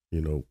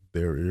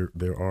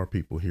 there are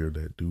people here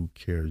that do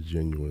care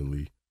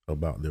genuinely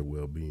about their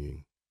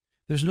well-being.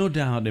 There's no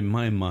doubt in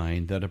my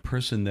mind that a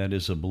person that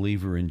is a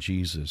believer in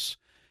Jesus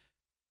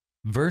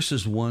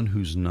versus one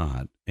who's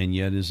not, and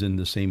yet is in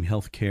the same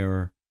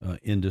healthcare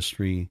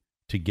industry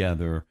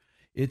together,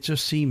 it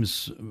just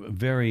seems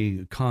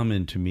very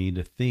common to me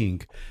to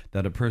think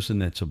that a person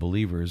that's a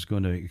believer is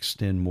going to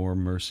extend more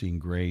mercy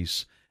and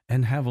grace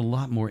and have a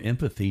lot more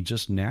empathy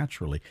just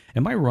naturally.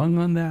 Am I wrong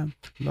on that?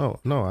 No,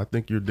 I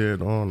think you're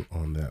dead on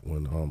that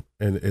one.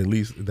 And at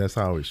least that's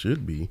how it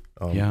should be.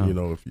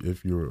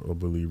 If you're a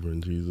believer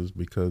in Jesus,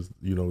 because,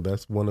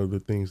 that's one of the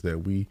things that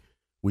we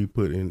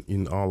put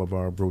in all of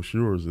our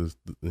brochures is,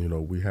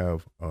 we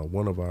have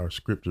one of our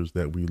scriptures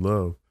that we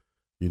love,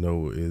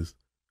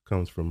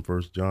 comes from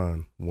 1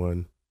 John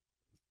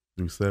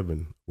through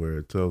 7, where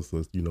it tells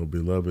us,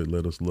 beloved,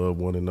 let us love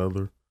one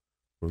another,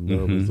 for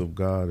love is of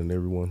God, and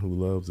everyone who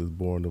loves is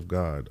born of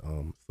God.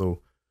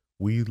 So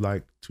we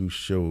like to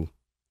show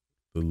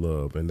the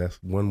love, and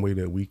that's one way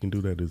that we can do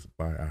that is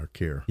by our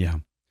care. Yeah.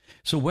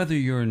 So whether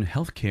you're in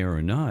healthcare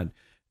or not,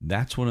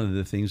 that's one of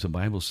the things the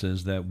Bible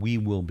says that we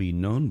will be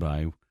known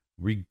by,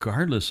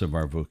 regardless of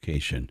our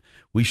vocation.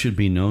 We should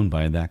be known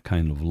by that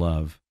kind of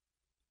love.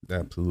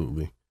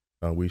 Absolutely.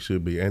 We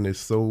should be. And it's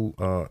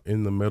so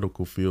in the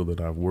medical field that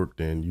I've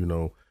worked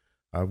in,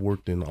 I've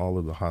worked in all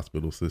of the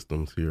hospital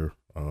systems here,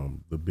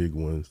 the big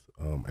ones,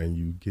 and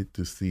you get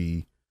to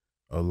see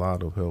a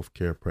lot of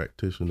healthcare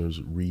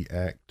practitioners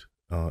react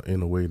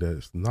in a way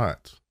that's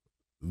not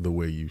the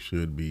way you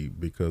should be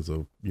because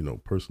of,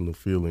 personal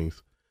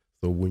feelings.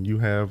 So when you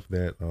have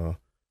that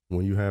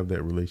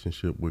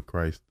relationship with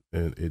Christ,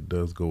 and it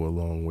does go a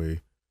long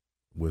way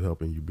with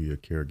helping you be a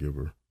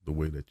caregiver the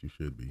way that you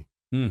should be.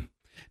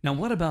 Now,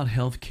 what about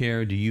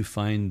healthcare do you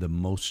find the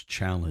most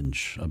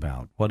challenge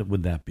about? What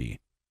would that be?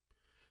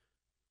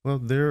 Well,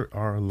 there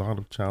are a lot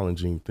of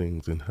challenging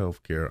things in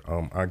healthcare.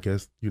 I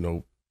guess,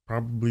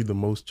 probably the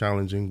most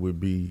challenging would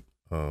be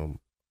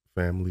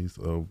families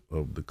of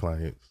the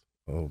clients,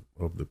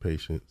 of the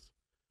patients.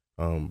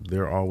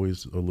 They're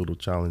always a little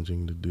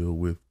challenging to deal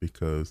with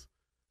because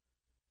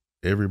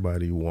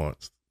everybody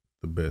wants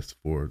the best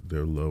for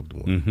their loved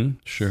one.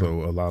 Sure.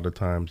 So a lot of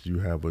times you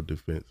have a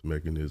defense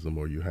mechanism,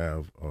 or you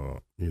have,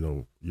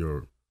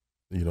 your,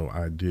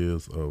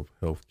 ideas of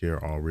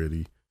healthcare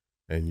already,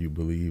 and you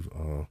believe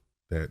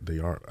that they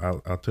aren't.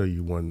 I'll tell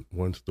you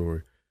one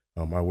story.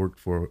 I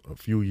worked for a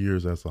few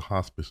years as a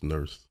hospice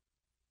nurse,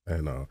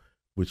 and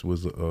which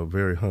was a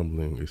very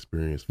humbling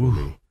experience for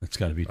me. That's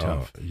got to be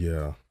tough.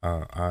 Yeah,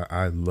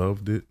 I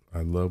loved it.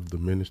 I loved the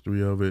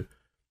ministry of it,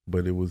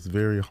 but it was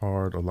very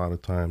hard a lot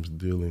of times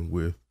dealing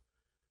with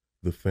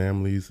the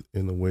families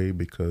in a way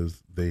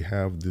because they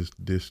have this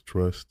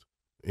distrust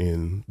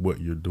in what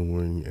you're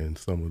doing and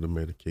some of the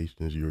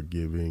medications you're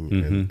giving,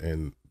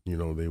 and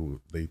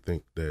they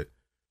think that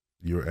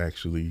you're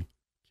actually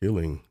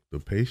killing the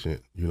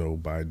patient,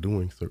 by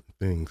doing certain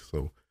things.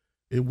 So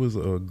it was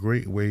a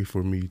great way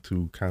for me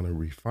to kind of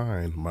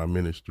refine my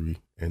ministry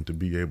and to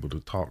be able to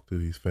talk to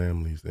these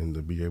families and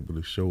to be able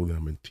to show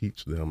them and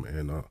teach them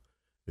and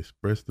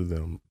express to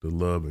them the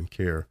love and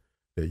care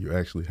that you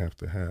actually have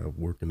to have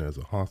working as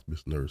a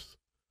hospice nurse.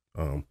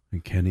 I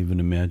can't even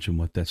imagine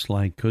what that's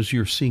like because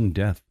you're seeing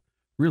death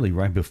really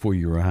right before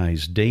your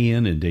eyes, day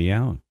in and day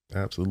out.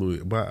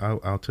 Absolutely. But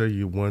I'll tell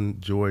you one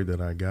joy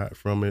that I got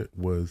from it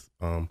was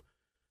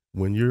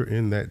when you're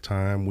in that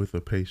time with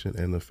a patient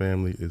and the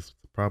family is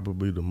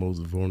probably the most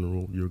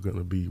vulnerable you're going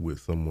to be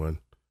with someone.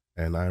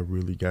 And I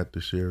really got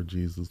to share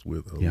Jesus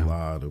with a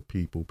lot of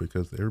people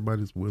because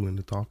everybody's willing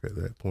to talk at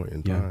that point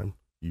in time,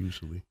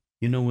 usually.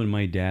 When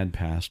my dad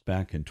passed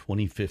back in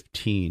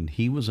 2015,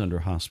 he was under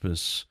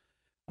hospice,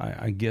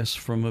 I guess,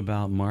 from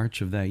about March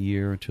of that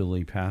year till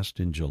he passed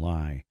in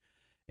July.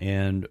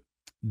 And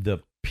the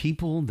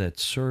people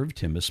that served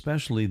him,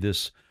 especially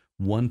this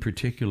one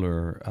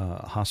particular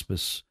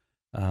hospice,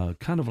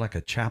 kind of like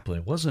a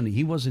chaplain.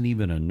 He wasn't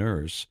even a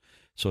nurse.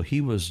 So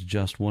he was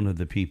just one of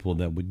the people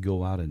that would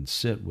go out and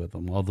sit with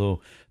them,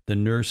 although the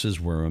nurses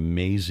were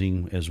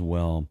amazing as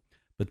well.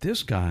 But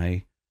this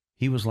guy,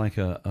 he was like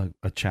a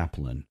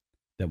chaplain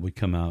that would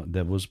come out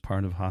that was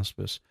part of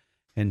hospice.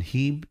 And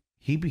he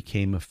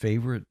became a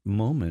favorite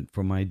moment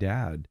for my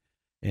dad.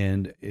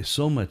 And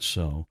so much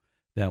so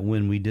that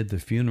when we did the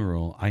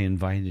funeral, I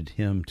invited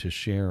him to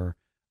share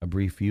a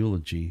brief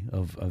eulogy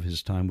of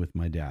his time with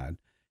my dad.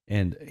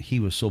 And he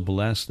was so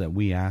blessed that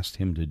we asked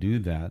him to do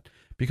that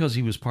because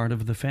he was part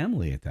of the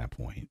family at that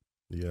point.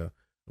 Yeah.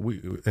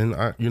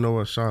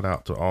 A shout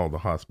out to all the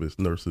hospice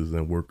nurses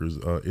and workers.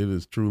 It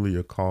is truly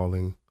a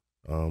calling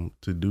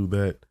to do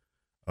that.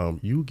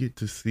 You get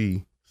to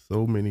see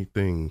so many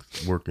things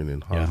working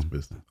in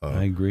hospice.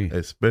 I agree.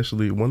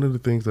 Especially one of the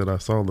things that I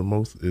saw the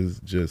most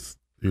is just,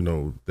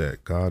 that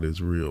God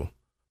is real,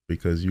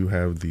 because you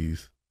have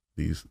these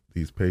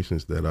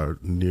patients that are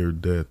near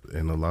death,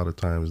 and a lot of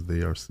times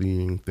they are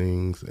seeing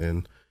things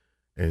and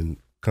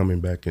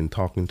coming back and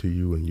talking to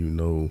you,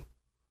 and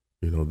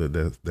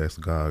that's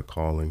God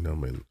calling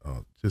them, and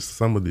just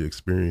some of the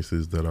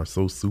experiences that are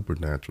so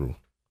supernatural,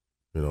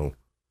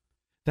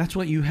 That's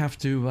what you have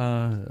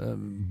to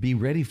be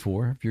ready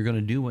for if you're going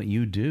to do what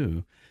you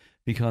do,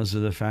 because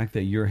of the fact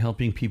that you're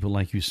helping people,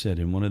 like you said,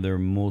 in one of their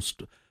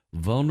most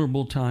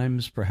vulnerable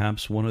times,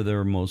 perhaps one of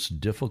their most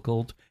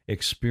difficult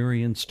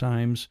experience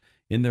times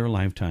in their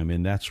lifetime.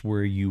 And that's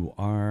where you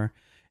are.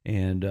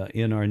 And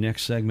in our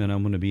next segment,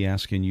 I'm going to be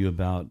asking you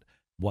about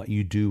what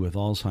you do with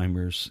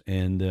Alzheimer's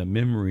and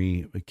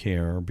memory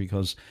care,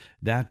 because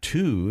that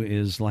too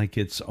is like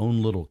its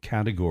own little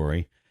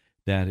category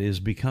that is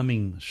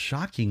becoming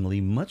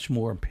shockingly much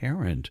more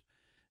apparent.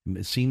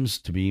 It seems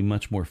to be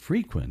much more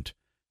frequent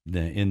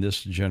in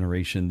this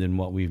generation than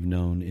what we've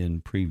known in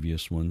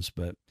previous ones,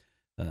 but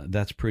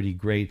that's pretty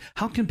great.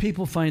 How can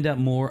people find out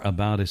more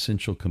about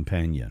Essential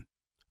Companion?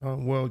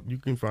 Well, you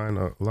can find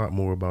a lot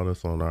more about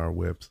us on our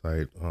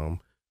website,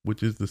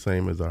 which is the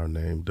same as our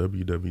name,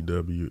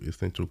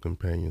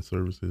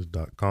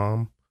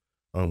 www.essentialcompanionservices.com.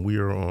 We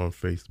are on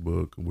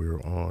Facebook.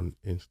 We're on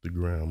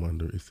Instagram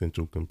under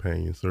Essential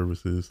Companion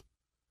Services.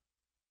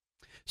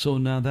 So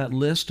now that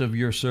list of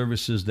your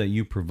services that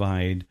you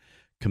provide,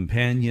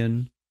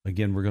 companion,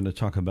 again, we're going to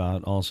talk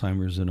about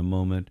Alzheimer's in a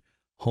moment,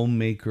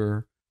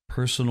 homemaker,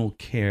 personal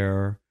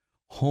care,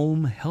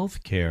 home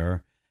health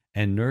care,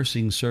 and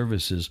nursing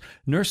services.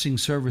 Nursing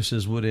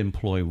services would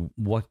employ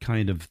what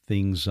kind of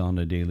things on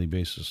a daily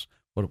basis?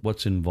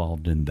 What's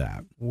involved in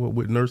that? Well,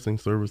 with nursing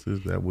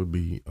services, that would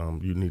be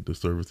you need the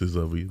services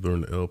of either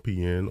an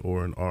LPN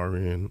or an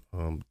RN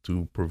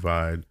to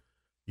provide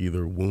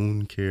either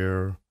wound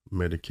care,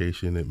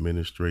 medication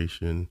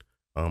administration,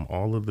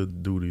 all of the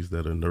duties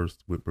that a nurse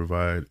would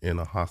provide in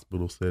a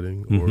hospital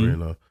setting or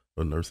in a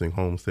nursing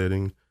home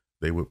setting.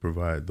 They would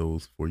provide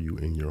those for you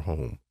in your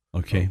home.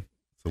 Okay.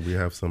 So we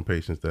have some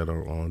patients that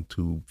are on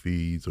tube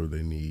feeds, or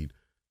they need,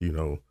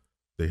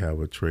 they have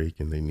a trach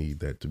and they need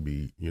that to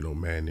be,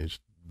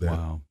 managed. That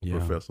Wow. Yeah.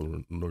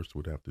 professional nurse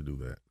would have to do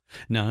that.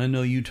 Now, I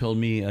know you told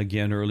me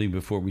again early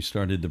before we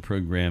started the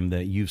program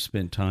that you've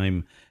spent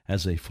time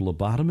as a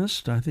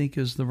phlebotomist, I think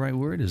is the right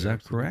word. Is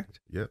that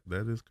correct? Yep,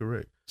 that is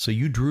correct. So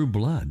you drew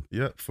blood.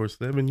 Yep, for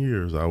 7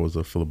 years, I was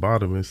a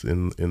phlebotomist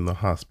in the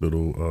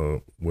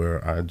hospital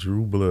where I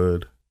drew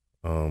blood,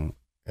 and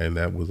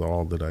that was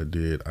all that I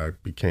did. I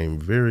became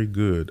very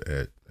good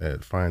at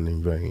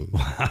finding veins.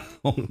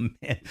 Wow,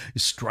 man.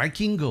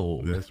 Striking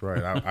gold. That's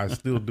right. I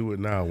still do it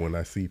now. When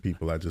I see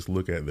people, I just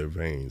look at their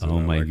veins. And Oh,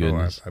 I'm my like,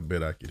 goodness. I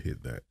bet I could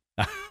hit that.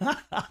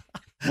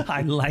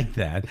 I like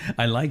that.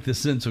 I like the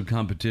sense of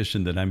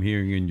competition that I'm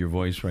hearing in your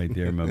voice right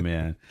there, my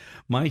man.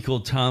 Michael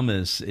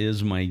Thomas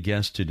is my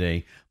guest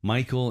today.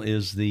 Michael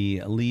is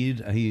the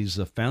lead. He's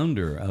the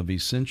founder of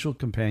Essential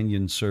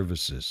Companion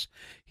Services.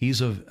 He's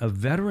a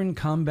veteran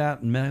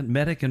combat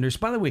medic and nurse.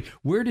 By the way,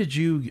 where did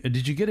you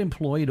get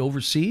employed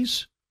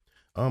overseas?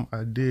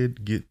 I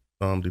did get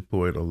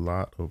deployed a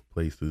lot of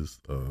places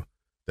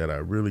that I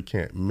really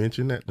can't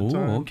mention at the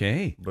time. Oh,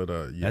 okay. But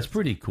yes, That's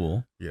pretty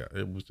cool. Yeah,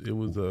 it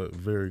was a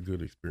very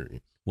good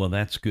experience. Well,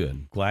 that's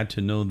good. Glad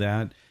to know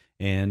that.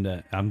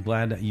 And I'm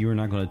glad that you're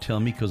not going to tell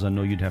me, because I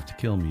know you'd have to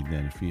kill me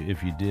then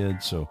if you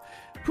did. So,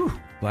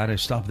 glad I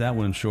stopped that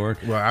one short.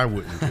 Well, I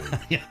wouldn't.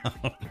 Yeah,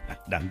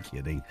 I'm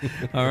kidding.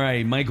 All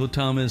right, Michael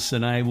Thomas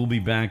and I will be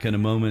back in a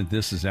moment.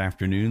 This is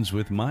Afternoons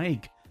with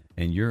Mike,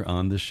 and you're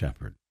on The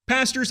Shepherd.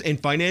 Pastors and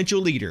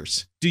financial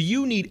leaders, do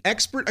you need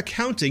expert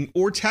accounting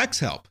or tax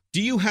help? Do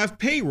you have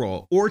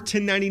payroll or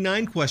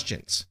 1099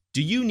 questions?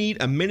 Do you need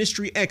a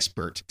ministry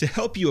expert to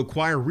help you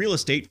acquire real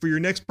estate for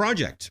your next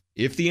project?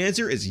 If the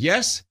answer is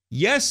yes,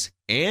 yes,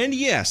 and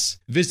yes,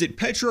 visit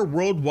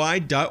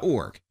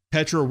petraworldwide.org.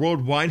 Petra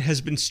Worldwide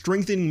has been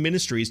strengthening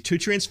ministries to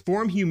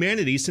transform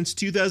humanity since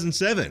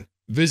 2007.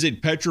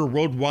 Visit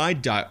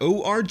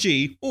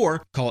petraworldwide.org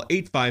or call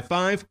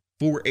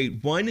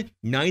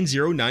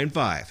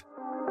 855-481-9095.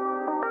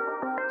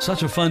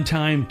 Such a fun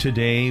time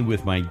today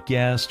with my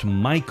guest,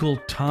 Michael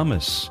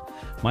Thomas.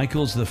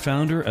 Michael's the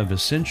founder of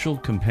Essential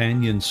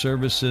Companion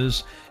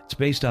Services. It's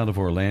based out of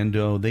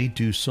Orlando. They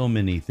do so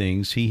many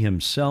things. He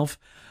himself,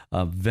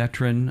 a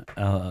veteran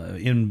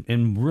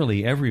in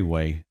really every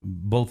way,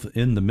 both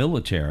in the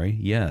military,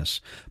 yes,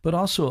 but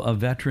also a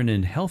veteran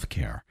in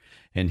healthcare.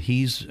 And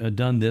he's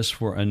done this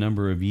for a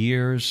number of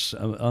years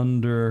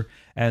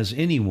as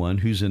anyone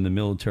who's in the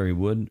military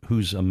would,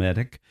 who's a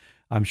medic.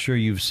 I'm sure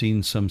you've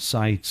seen some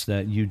sights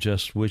that you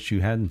just wish you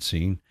hadn't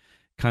seen,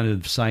 kind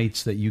of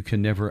sights that you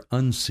can never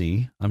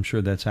unsee. I'm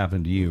sure that's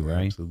happened to you,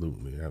 right?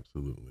 Absolutely,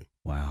 absolutely.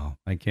 Wow,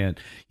 I can't.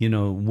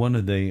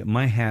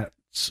 My hat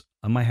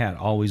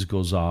always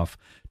goes off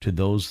to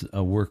those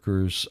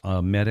workers,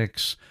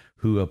 medics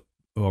who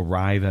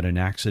arrive at an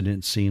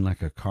accident scene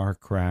like a car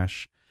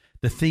crash.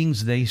 The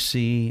things they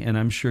see, and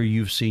I'm sure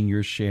you've seen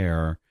your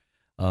share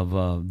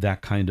of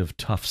that kind of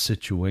tough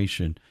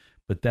situation.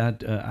 But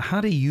how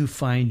do you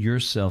find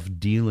yourself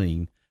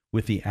dealing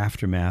with the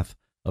aftermath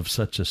of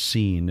such a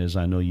scene as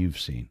I know you've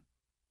seen?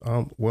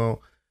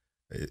 Well,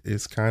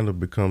 it's kind of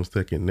become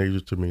second nature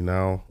to me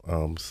now.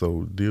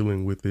 So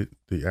dealing with it,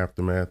 the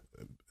aftermath,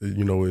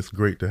 it's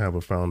great to have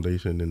a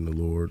foundation in the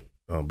Lord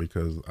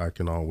because I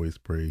can always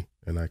pray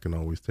and I can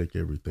always take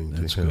everything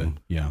That's to Him good.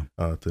 Yeah.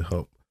 To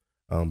help.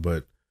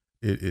 But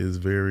it is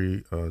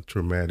very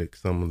traumatic,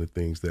 some of the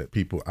things that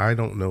I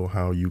don't know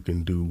how you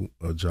can do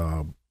a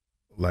job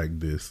like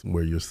this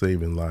where you're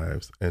saving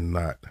lives and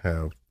not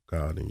have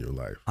God in your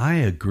life. I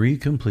agree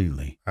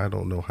completely. I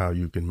don't know how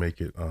you can make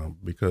it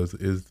because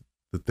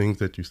the things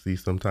that you see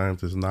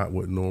sometimes is not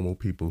what normal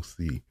people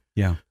see.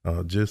 Yeah.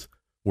 Just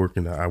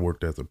I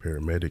worked as a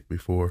paramedic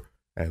before,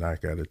 and I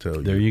got to tell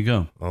you. There you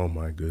go. Oh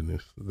my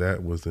goodness.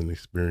 That was an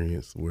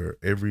experience where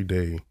every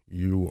day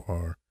you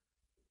are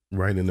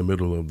right in the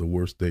middle of the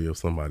worst day of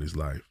somebody's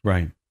life.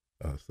 Right.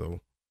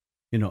 So,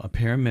 a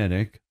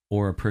paramedic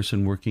or a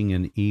person working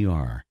in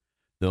ER,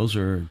 Those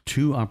are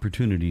two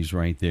opportunities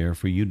right there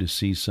for you to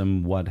see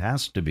what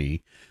has to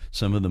be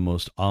some of the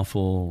most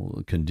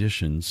awful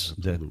conditions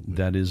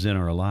that is in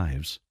our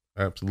lives.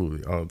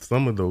 Absolutely.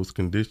 Some of those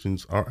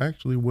conditions are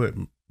actually what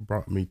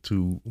brought me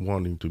to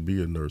wanting to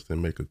be a nurse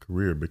and make a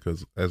career,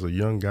 because as a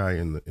young guy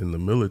in the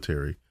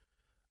military,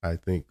 I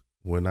think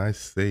when I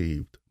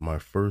saved my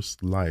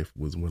first life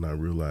was when I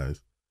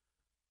realized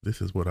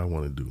this is what I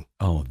want to do.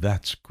 Oh,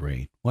 that's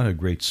great. What a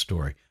great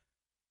story.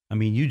 I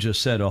mean, you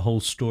just said a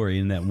whole story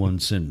in that one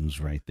sentence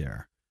right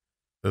there.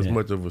 As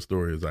much of a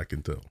story as I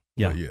can tell.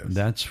 Yeah, yes.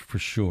 That's for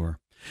sure.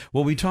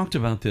 Well, we talked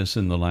about this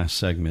in the last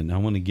segment, and I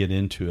want to get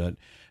into it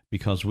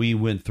because we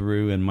went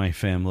through in my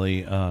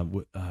family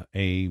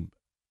a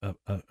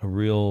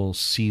real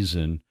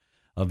season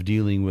of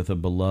dealing with a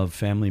beloved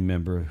family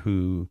member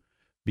who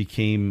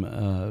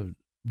became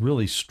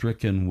really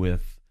stricken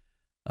with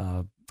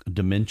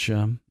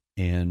dementia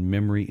and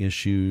memory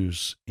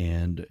issues.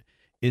 And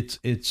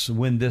it's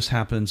when this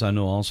happens, I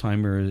know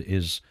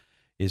Alzheimer's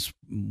is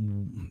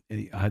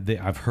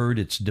I've heard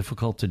it's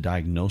difficult to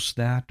diagnose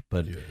that,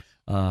 but yes.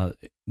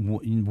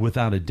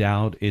 Without a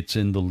doubt, it's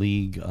in the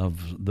league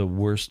of the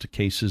worst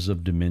cases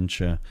of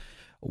dementia.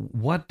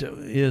 What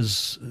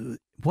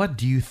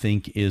do you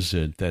think is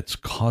it that's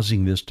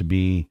causing this to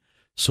be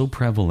so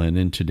prevalent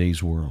in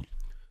today's world?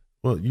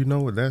 Well,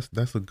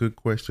 that's a good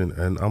question,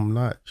 and I'm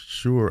not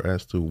sure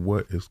as to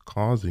what is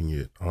causing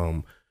it.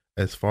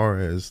 As far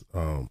as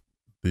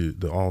the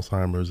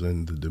Alzheimer's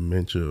and the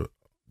dementia,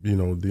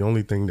 the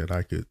only thing that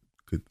I could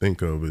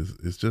think of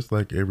is just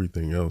like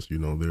everything else.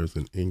 There's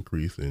an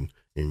increase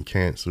in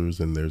cancers,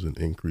 and there's an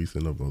increase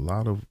in of a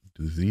lot of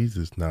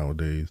diseases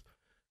nowadays.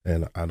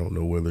 And I don't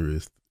know whether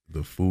it's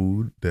the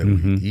food that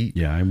we eat.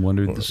 Yeah, I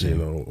wondered the same.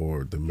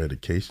 Or the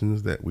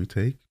medications that we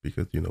take,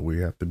 because, we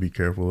have to be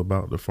careful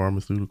about the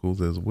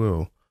pharmaceuticals as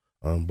well.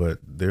 But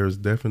there's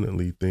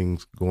definitely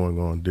things going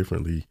on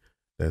differently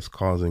that's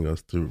causing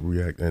us to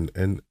react. And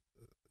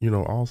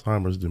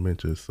Alzheimer's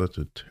dementia is such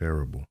a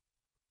terrible,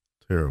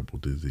 terrible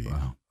disease.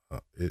 Wow.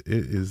 It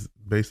is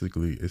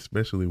basically,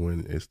 especially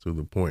when it's to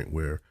the point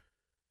where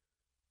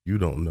you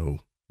don't know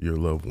your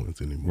loved ones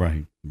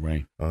anymore.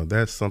 Right.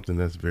 That's something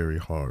that's very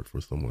hard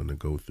for someone to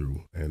go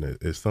through. And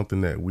it's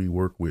something that we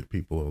work with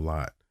people a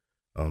lot,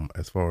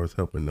 as far as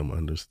helping them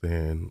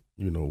understand,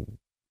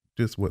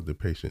 just what the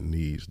patient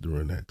needs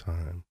during that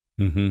time.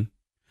 Mm-hmm.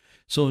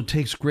 So it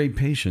takes great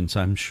patience,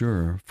 I'm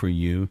sure, for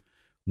you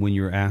when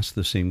you're asked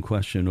the same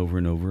question over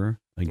and over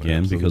again.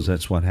 Absolutely. Because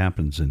that's what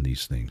happens in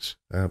these things.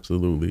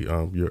 Absolutely.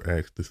 You're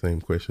asked the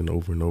same question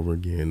over and over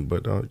again.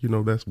 But,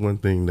 that's one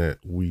thing that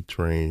we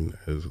train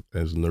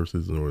as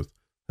nurses or as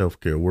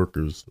healthcare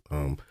workers.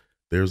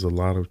 There's a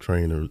lot of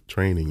training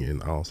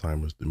in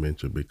Alzheimer's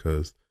dementia,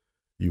 because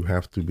you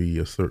have to be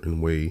a certain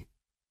way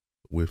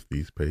with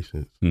these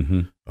patients.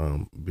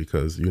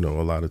 Because, a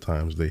lot of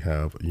times they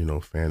have,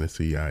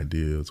 fantasy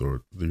ideas,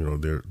 or,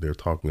 they're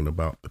talking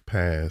about the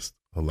past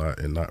a lot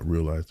and not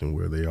realizing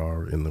where they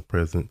are in the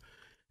present.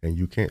 And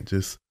you can't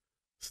just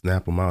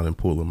snap them out and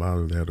pull them out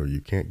of that, or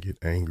you can't get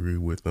angry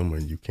with them,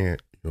 and you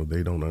can't,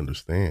 they don't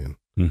understand.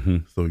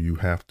 So you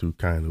have to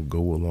kind of go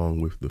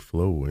along with the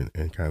flow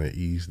and kind of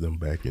ease them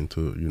back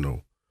into,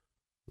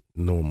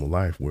 normal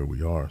life where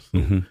we are.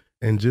 So,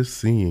 and just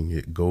seeing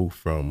it go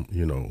from,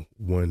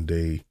 one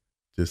day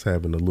just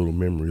having a little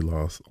memory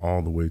loss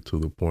all the way to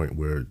the point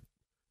where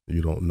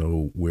you don't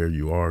know where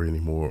you are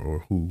anymore,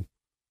 or who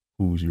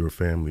your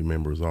family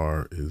members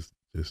are, is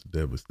just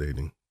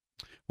devastating.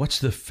 What's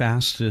the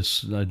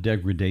fastest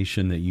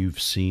degradation that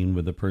you've seen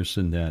with a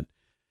person that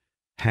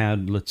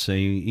had, let's say,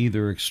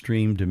 either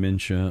extreme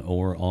dementia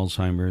or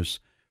Alzheimer's,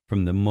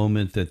 from the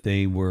moment that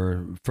they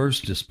were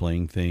first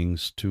displaying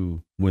things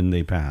to when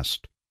they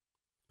passed?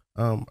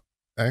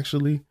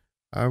 Actually,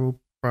 I will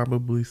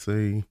probably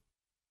say,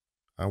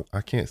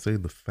 I can't say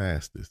the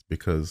fastest,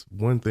 because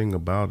one thing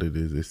about it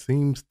is, it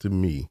seems to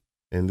me,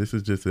 and this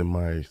is just in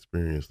my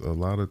experience, a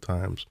lot of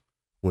times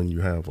when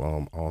you have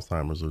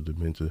Alzheimer's or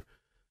dementia,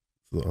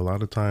 a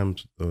lot of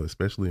times,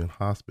 especially in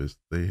hospice,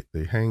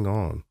 they hang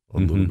on a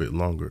little bit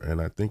longer. And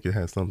I think it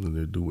has something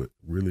to do with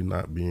really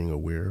not being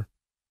aware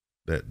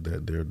that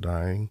they're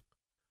dying.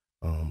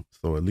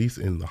 So at least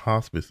in the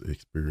hospice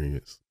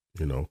experience,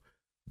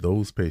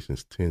 those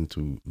patients tend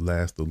to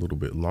last a little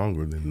bit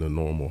longer than the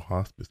normal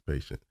hospice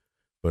patient.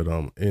 But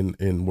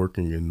in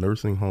working in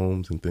nursing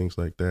homes and things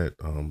like that,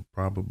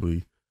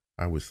 probably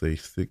I would say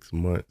 6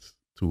 months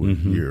to a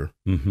year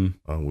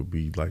would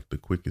be like the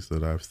quickest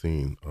that I've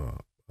seen.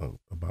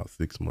 About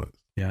 6 months.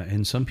 Yeah,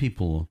 and some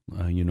people,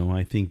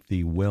 I think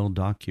the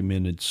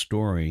well-documented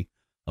story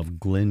of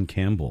Glenn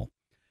Campbell,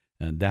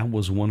 that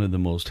was one of the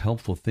most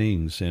helpful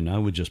things, and I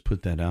would just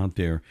put that out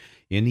there.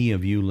 Any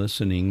of you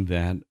listening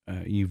that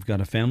you've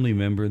got a family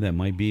member that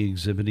might be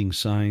exhibiting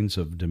signs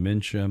of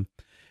dementia,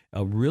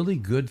 a really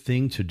good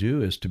thing to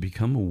do is to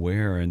become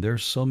aware, and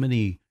there's so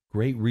many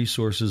great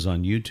resources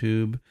on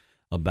YouTube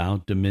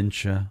about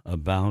dementia,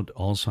 about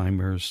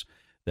Alzheimer's,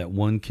 that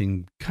one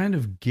can kind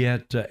of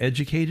get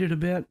educated a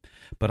bit.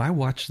 But I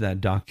watched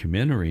that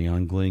documentary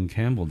on Glenn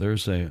Campbell.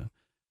 There's a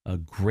a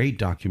great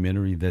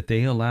documentary that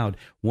they allowed.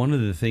 One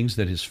of the things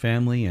that his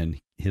family and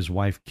his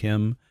wife,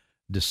 Kim,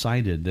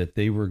 decided that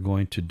they were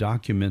going to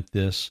document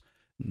this,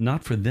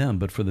 not for them,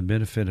 but for the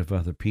benefit of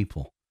other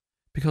people.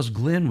 Because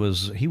Glenn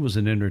was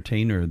an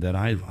entertainer that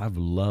I've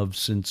loved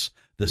since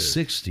the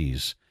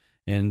 60s.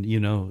 And,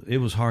 it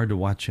was hard to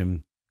watch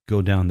him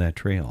go down that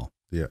trail.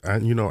 Yeah. I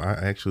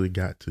actually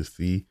got to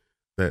see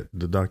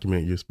the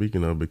document you're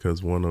speaking of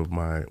because one of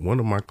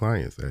my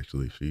clients,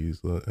 actually,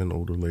 she's an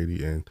older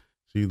lady and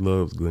she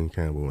loves Glenn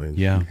Campbell, and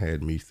she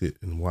had me sit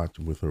and watch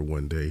with her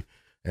one day.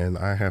 And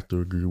I have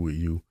to agree with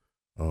you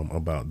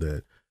about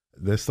that.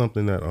 That's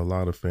something that a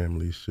lot of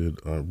families should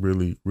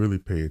really, really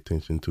pay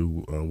attention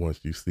to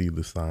once you see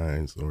the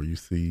signs, or you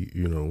see,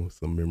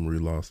 some memory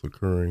loss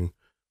occurring,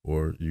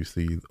 or you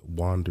see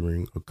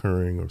wandering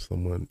occurring, or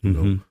someone,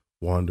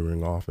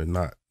 wandering off and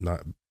not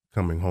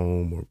coming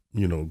home,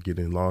 or,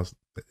 getting lost.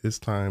 It's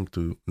time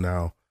to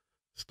now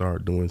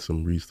start doing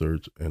some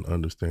research and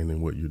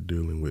understanding what you're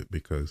dealing with,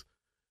 because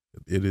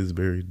it is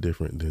very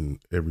different than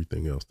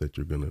everything else that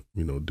you're going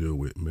to, deal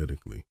with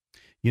medically.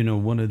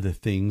 One of the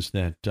things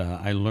that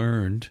I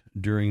learned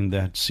during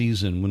that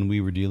season when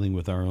we were dealing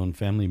with our own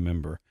family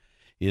member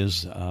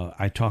is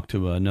I talked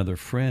to another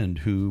friend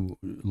who,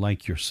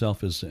 like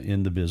yourself, is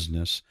in the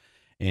business,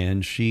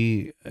 and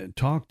she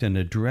talked and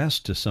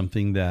addressed to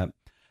something that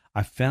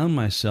I found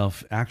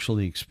myself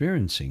actually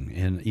experiencing.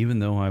 And even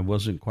though I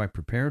wasn't quite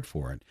prepared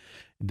for it,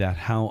 that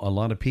how a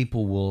lot of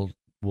people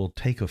will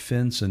take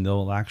offense, and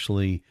they'll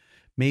actually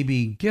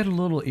maybe get a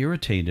little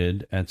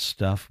irritated at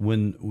stuff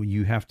when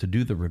you have to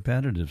do the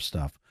repetitive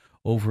stuff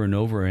over and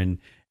over. And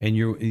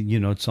you're,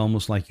 it's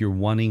almost like you're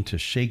wanting to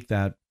shake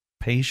that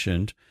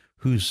patient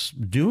who's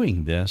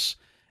doing this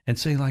and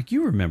say, like,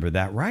 you remember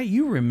that, right?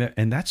 You remember,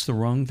 and that's the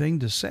wrong thing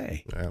to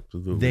say.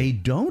 Absolutely. They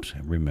don't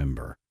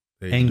remember.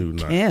 They do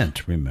not.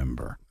 Can't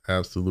remember.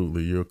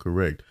 Absolutely. You're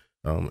correct.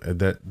 And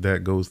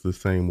that goes the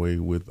same way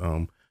with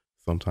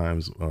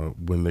sometimes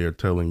when they are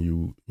telling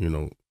you,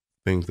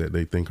 things that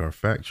they think are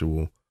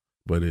factual,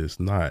 but it's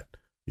not,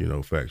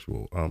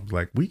 factual.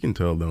 Like we can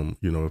tell them,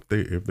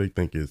 if they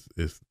think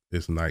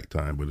it's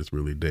nighttime, but it's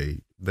really day,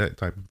 that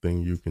type of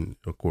thing. You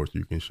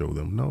can show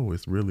them, no,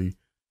 it's really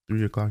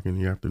 3:00 in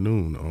the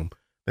afternoon.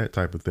 That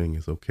type of thing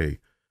is okay.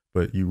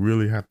 But you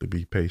really have to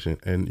be patient.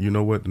 And you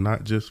know what?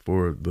 Not just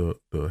for the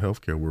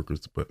healthcare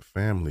workers, but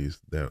families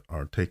that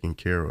are taking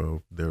care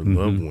of their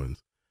loved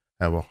ones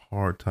have a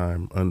hard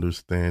time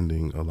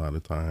understanding a lot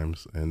of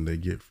times, and they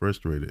get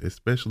frustrated,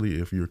 especially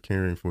if you're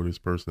caring for this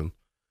person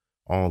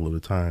all of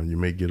the time. You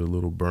may get a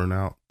little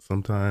burnout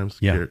sometimes,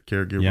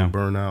 caregiver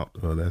burnout.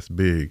 That's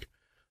big.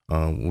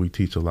 We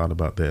teach a lot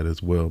about that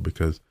as well,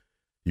 because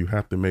you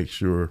have to make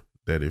sure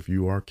that if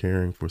you are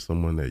caring for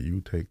someone, that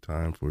you take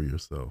time for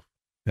yourself.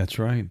 That's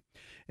right.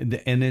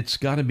 And it's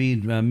got to be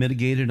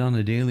mitigated on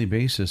a daily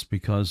basis,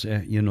 because,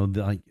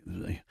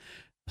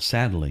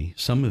 sadly,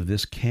 some of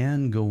this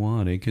can go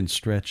on. It can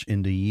stretch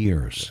into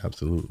years.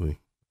 Absolutely.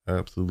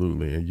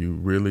 Absolutely. And you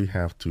really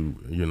have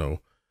to,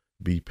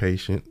 be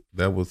patient.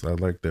 I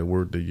like that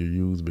word that you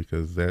use,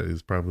 because that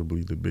is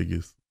probably the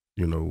biggest,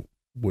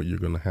 what you're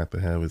going to have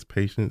is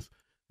patience,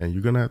 and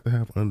you're going to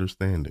have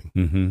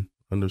understanding,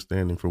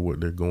 understanding for what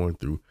they're going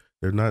through.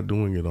 They're not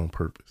doing it on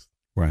purpose.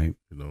 Right.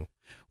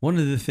 One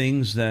of the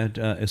things that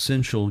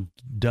Essential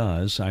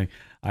does, I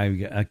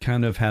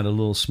kind of had a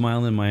little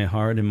smile in my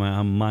heart, in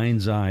my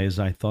mind's eye, as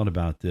I thought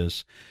about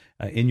this.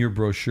 In your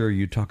brochure,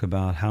 you talk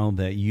about how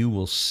that you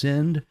will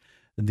send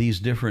these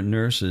different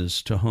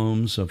nurses to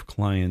homes of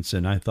clients,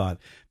 and I thought,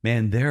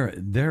 man,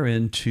 they're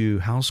into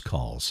house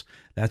calls.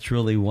 That's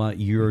really what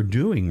you're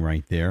doing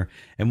right there.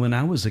 And when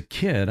I was a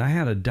kid, I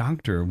had a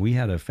doctor. We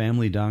had a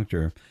family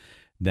doctor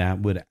that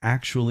would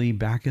actually,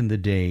 back in the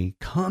day,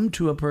 come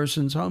to a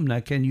person's home. Now,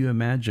 can you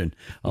imagine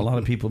a lot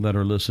of people that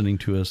are listening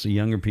to us, the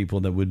younger people,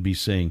 that would be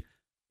saying,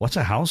 what's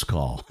a house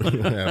call?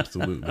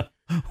 Absolutely.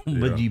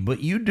 But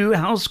you do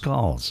house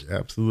calls.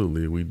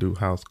 Absolutely. We do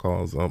house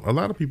calls. A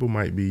lot of people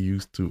might be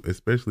used to,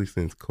 especially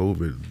since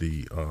COVID,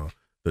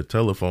 the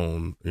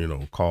telephone,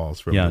 calls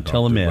from the doctor.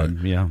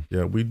 Telemed.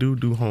 Yeah, we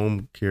do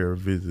home care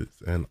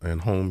visits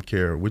and home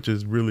care, which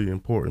is really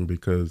important,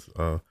 because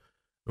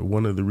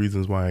one of the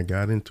reasons why I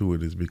got into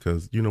it is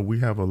because, we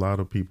have a lot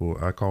of people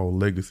I call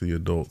legacy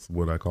adults,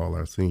 what I call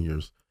our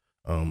seniors,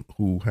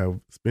 who have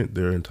spent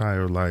their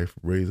entire life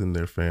raising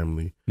their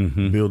family,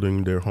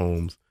 building their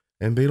homes,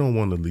 and they don't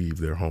want to leave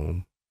their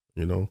home,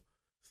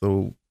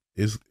 So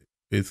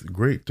it's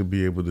great to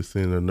be able to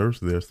send a nurse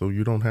there, so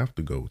you don't have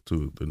to go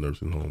to the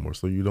nursing home, or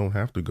so you don't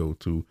have to go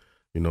to,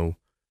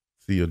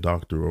 see a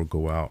doctor or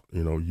go out.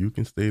 You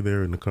can stay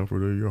there in the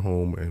comfort of your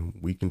home, and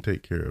we can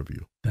take care of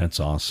you. That's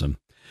awesome.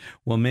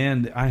 Well,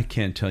 man, I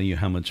can't tell you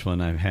how much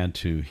fun I've had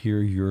to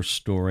hear your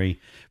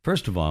story.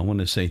 First of all, I want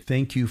to say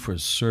thank you for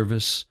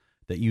service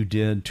that you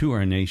did to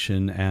our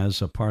nation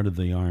as a part of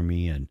the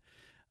Army, and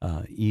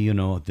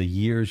the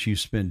years you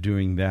spent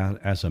doing that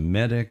as a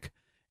medic,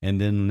 and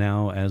then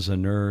now as a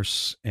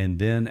nurse, and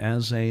then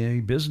as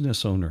a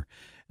business owner.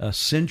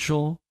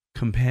 Essential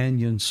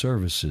Companion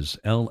Services,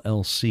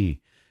 LLC.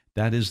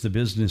 That is the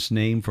business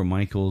name for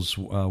Michael's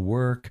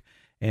work.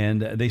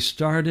 And they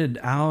started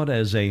out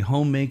as a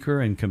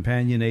homemaker and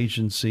companion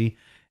agency,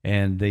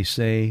 and they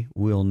say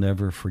we'll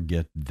never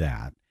forget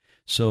that.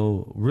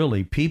 So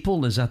really,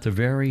 people is at the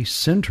very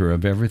center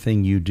of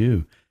everything you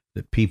do,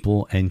 that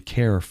people and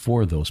care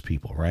for those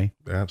people, right?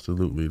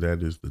 Absolutely.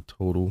 That is the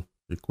total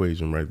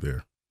equation right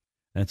there.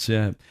 That's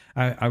it.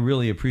 I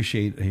really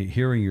appreciate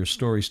hearing your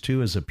stories,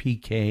 too, as a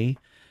PK.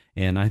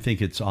 And I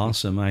think it's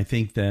awesome. I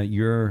think that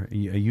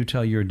you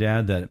tell your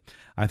dad that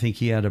I think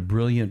he had a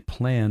brilliant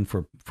plan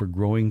for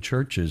growing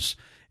churches,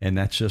 and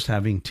that's just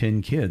having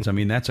 10 kids. I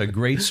mean, that's a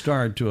great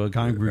start to a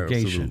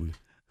congregation.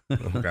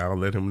 Absolutely. I'll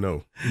let him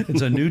know.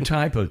 It's a new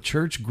type of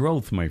church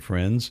growth, my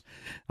friends.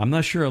 I'm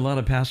not sure a lot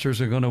of pastors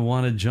are going to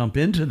want to jump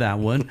into that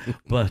one,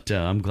 but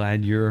I'm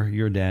glad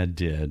your dad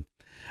did.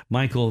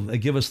 Michael,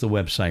 give us the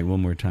website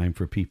one more time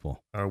for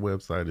people. Our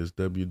website is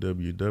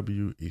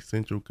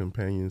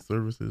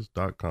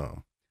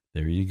www.essentialcompanionservices.com.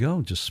 There you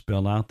go. Just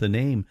spell out the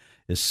name,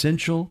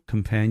 Essential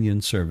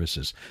Companion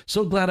Services.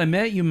 So glad I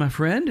met you, my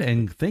friend,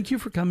 and thank you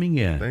for coming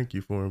in. Thank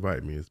you for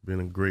inviting me. It's been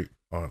a great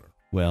honor.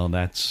 Well,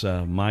 that's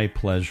my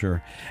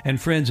pleasure.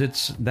 And friends,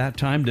 it's that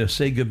time to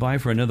say goodbye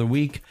for another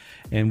week,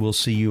 and we'll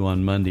see you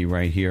on Monday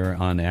right here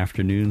on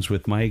Afternoons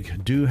with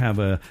Mike. Do have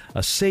a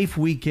safe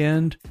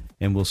weekend,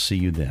 and we'll see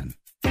you then.